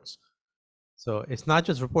reports. So it's not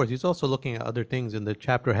just reports. He's also looking at other things in the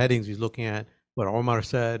chapter headings. He's looking at what Omar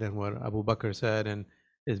said and what Abu Bakr said and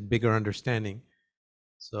his bigger understanding.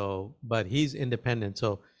 So, but he's independent.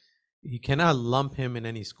 So you cannot lump him in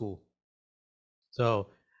any school. So,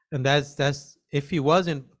 and that's if he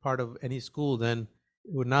wasn't part of any school, then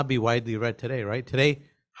it would not be widely read today, right? Today,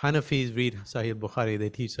 Hanafis read Sahih Bukhari, they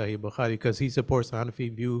teach Sahih Bukhari because he supports the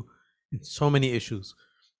Hanafi view in so many issues.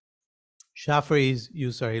 Shafi'is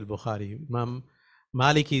use Sahih Bukhari, Imam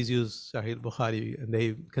Malikis use Sahih Bukhari, and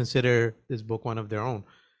they consider this book one of their own.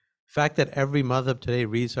 The fact that every madhab today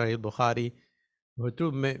reads Sahih Bukhari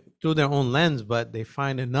through their own lens, but they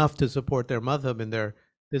find enough to support their madhab, and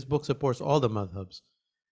this book supports all the madhabs,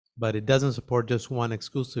 but it doesn't support just one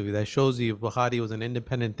exclusively. That shows you Bukhari was an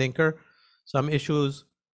independent thinker. Some issues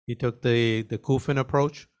he took the Kufan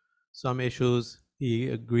approach. Some issues he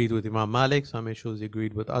agreed with Imam Malik. Some issues he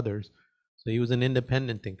agreed with others. So he was an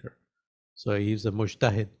independent thinker. So he's a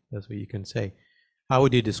mujtahid. That's what you can say. How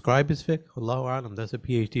would you describe his fiqh? Allahu A'lam. That's a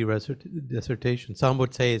PhD dissertation. Some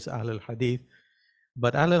would say it's Ahl al-Hadith,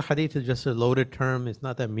 but Ahl al-Hadith is just a loaded term. It's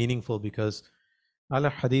not that meaningful because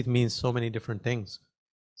Al-Hadith means so many different things.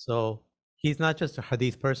 So he's not just a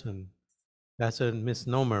hadith person. That's a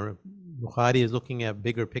misnomer. Bukhari is looking at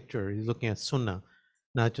bigger picture. He's looking at sunnah,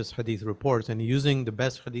 not just hadith reports, and using the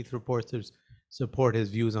best hadith reports to support his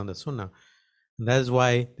views on the sunnah. And that is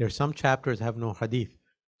why there's some chapters have no hadith.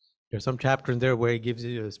 There's some chapters there where he gives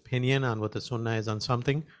you his opinion on what the sunnah is on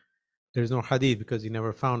something. There's no hadith because he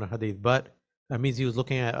never found a hadith, but that means he was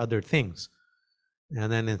looking at other things.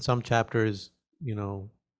 And then in some chapters,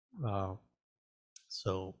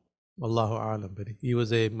 so Allahu A'lam, but he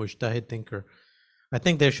was a mujtahid thinker. I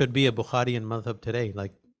think there should be a Bukhari in madhab today.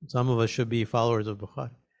 Like some of us should be followers of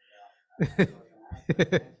Bukhari.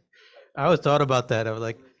 I always thought about that. I was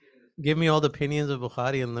like, give me all the opinions of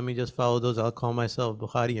Bukhari and let me just follow those. I'll call myself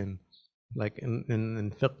Bukharian. Like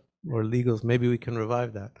in fiqh or legals, maybe we can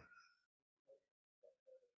revive that.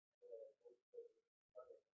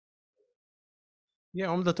 Yeah,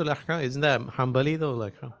 Umdatul Ahkam, isn't that Hanbali though?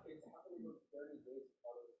 Like, huh?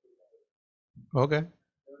 Okay.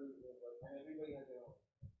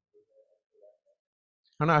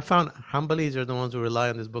 And I found Hanbalis are the ones who rely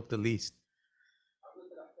on this book the least.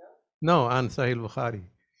 No, on Sahih Bukhari.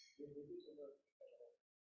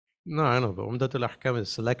 No, I know, but Umdatul Ahkam is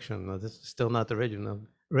selection. No, this is still not the original.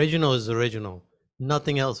 Original is original.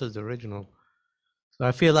 Nothing else is original. So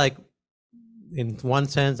I feel like, in one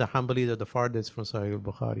sense, the Hanbalis are the farthest from Sahih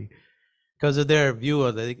Bukhari because of their view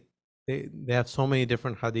of they have so many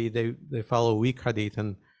different hadith. They follow weak hadith,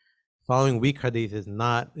 and following weak hadith is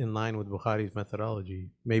not in line with Bukhari's methodology.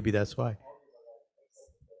 Maybe that's why.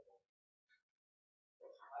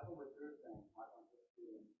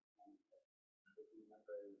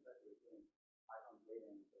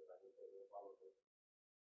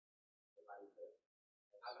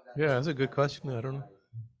 Yeah, that's a good question. I don't know.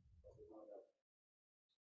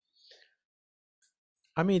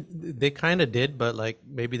 I mean, they kind of did, but like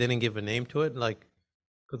maybe they didn't give a name to it. Like,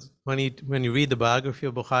 because when you read the biography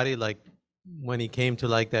of Bukhari, like when he came to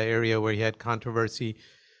like that area where he had controversy,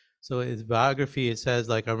 so his biography, it says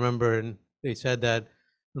like I remember, and they said that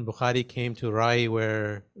when Bukhari came to Rai,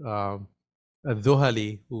 where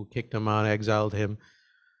Al-Dhuhali, who kicked him out, exiled him,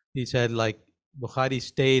 he said like Bukhari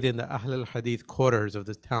stayed in the Ahl al-Hadith quarters of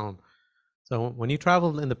this town. So when you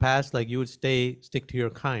traveled in the past, like you would stick to your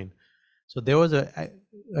kind. So there was a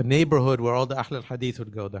neighborhood where all the Ahl al-Hadith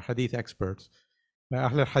would go, the Hadith experts. By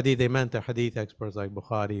Ahl al-Hadith, they meant the Hadith experts like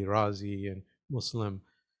Bukhari, Razi, and Muslim.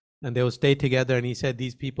 And they would stay together. And he said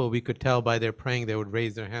these people, we could tell by their praying, they would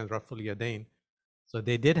raise their hands, Raful Yadain. So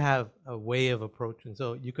they did have a way of approaching.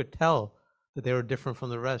 So you could tell that they were different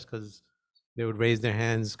from the rest because they would raise their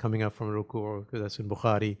hands coming up from Ruku, because that's in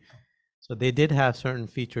Bukhari. So they did have certain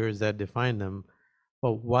features that defined them.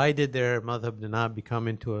 But why did their madhab not become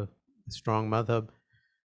into a strong madhab?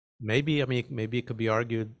 Maybe it could be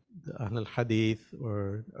argued the Ahl al-Hadith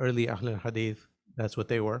or early Ahl al-Hadith, that's what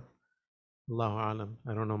they were. Allahu Alam.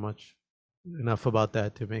 I don't know enough about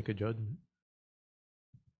that to make a judgment.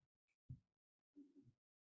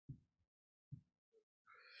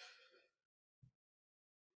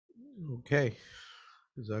 Okay.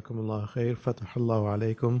 جزاكم الله خير. فتح الله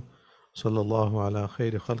عليكم. صلى الله على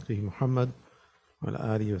خير خلقه محمد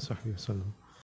وعلى آله وصحبه وسلم.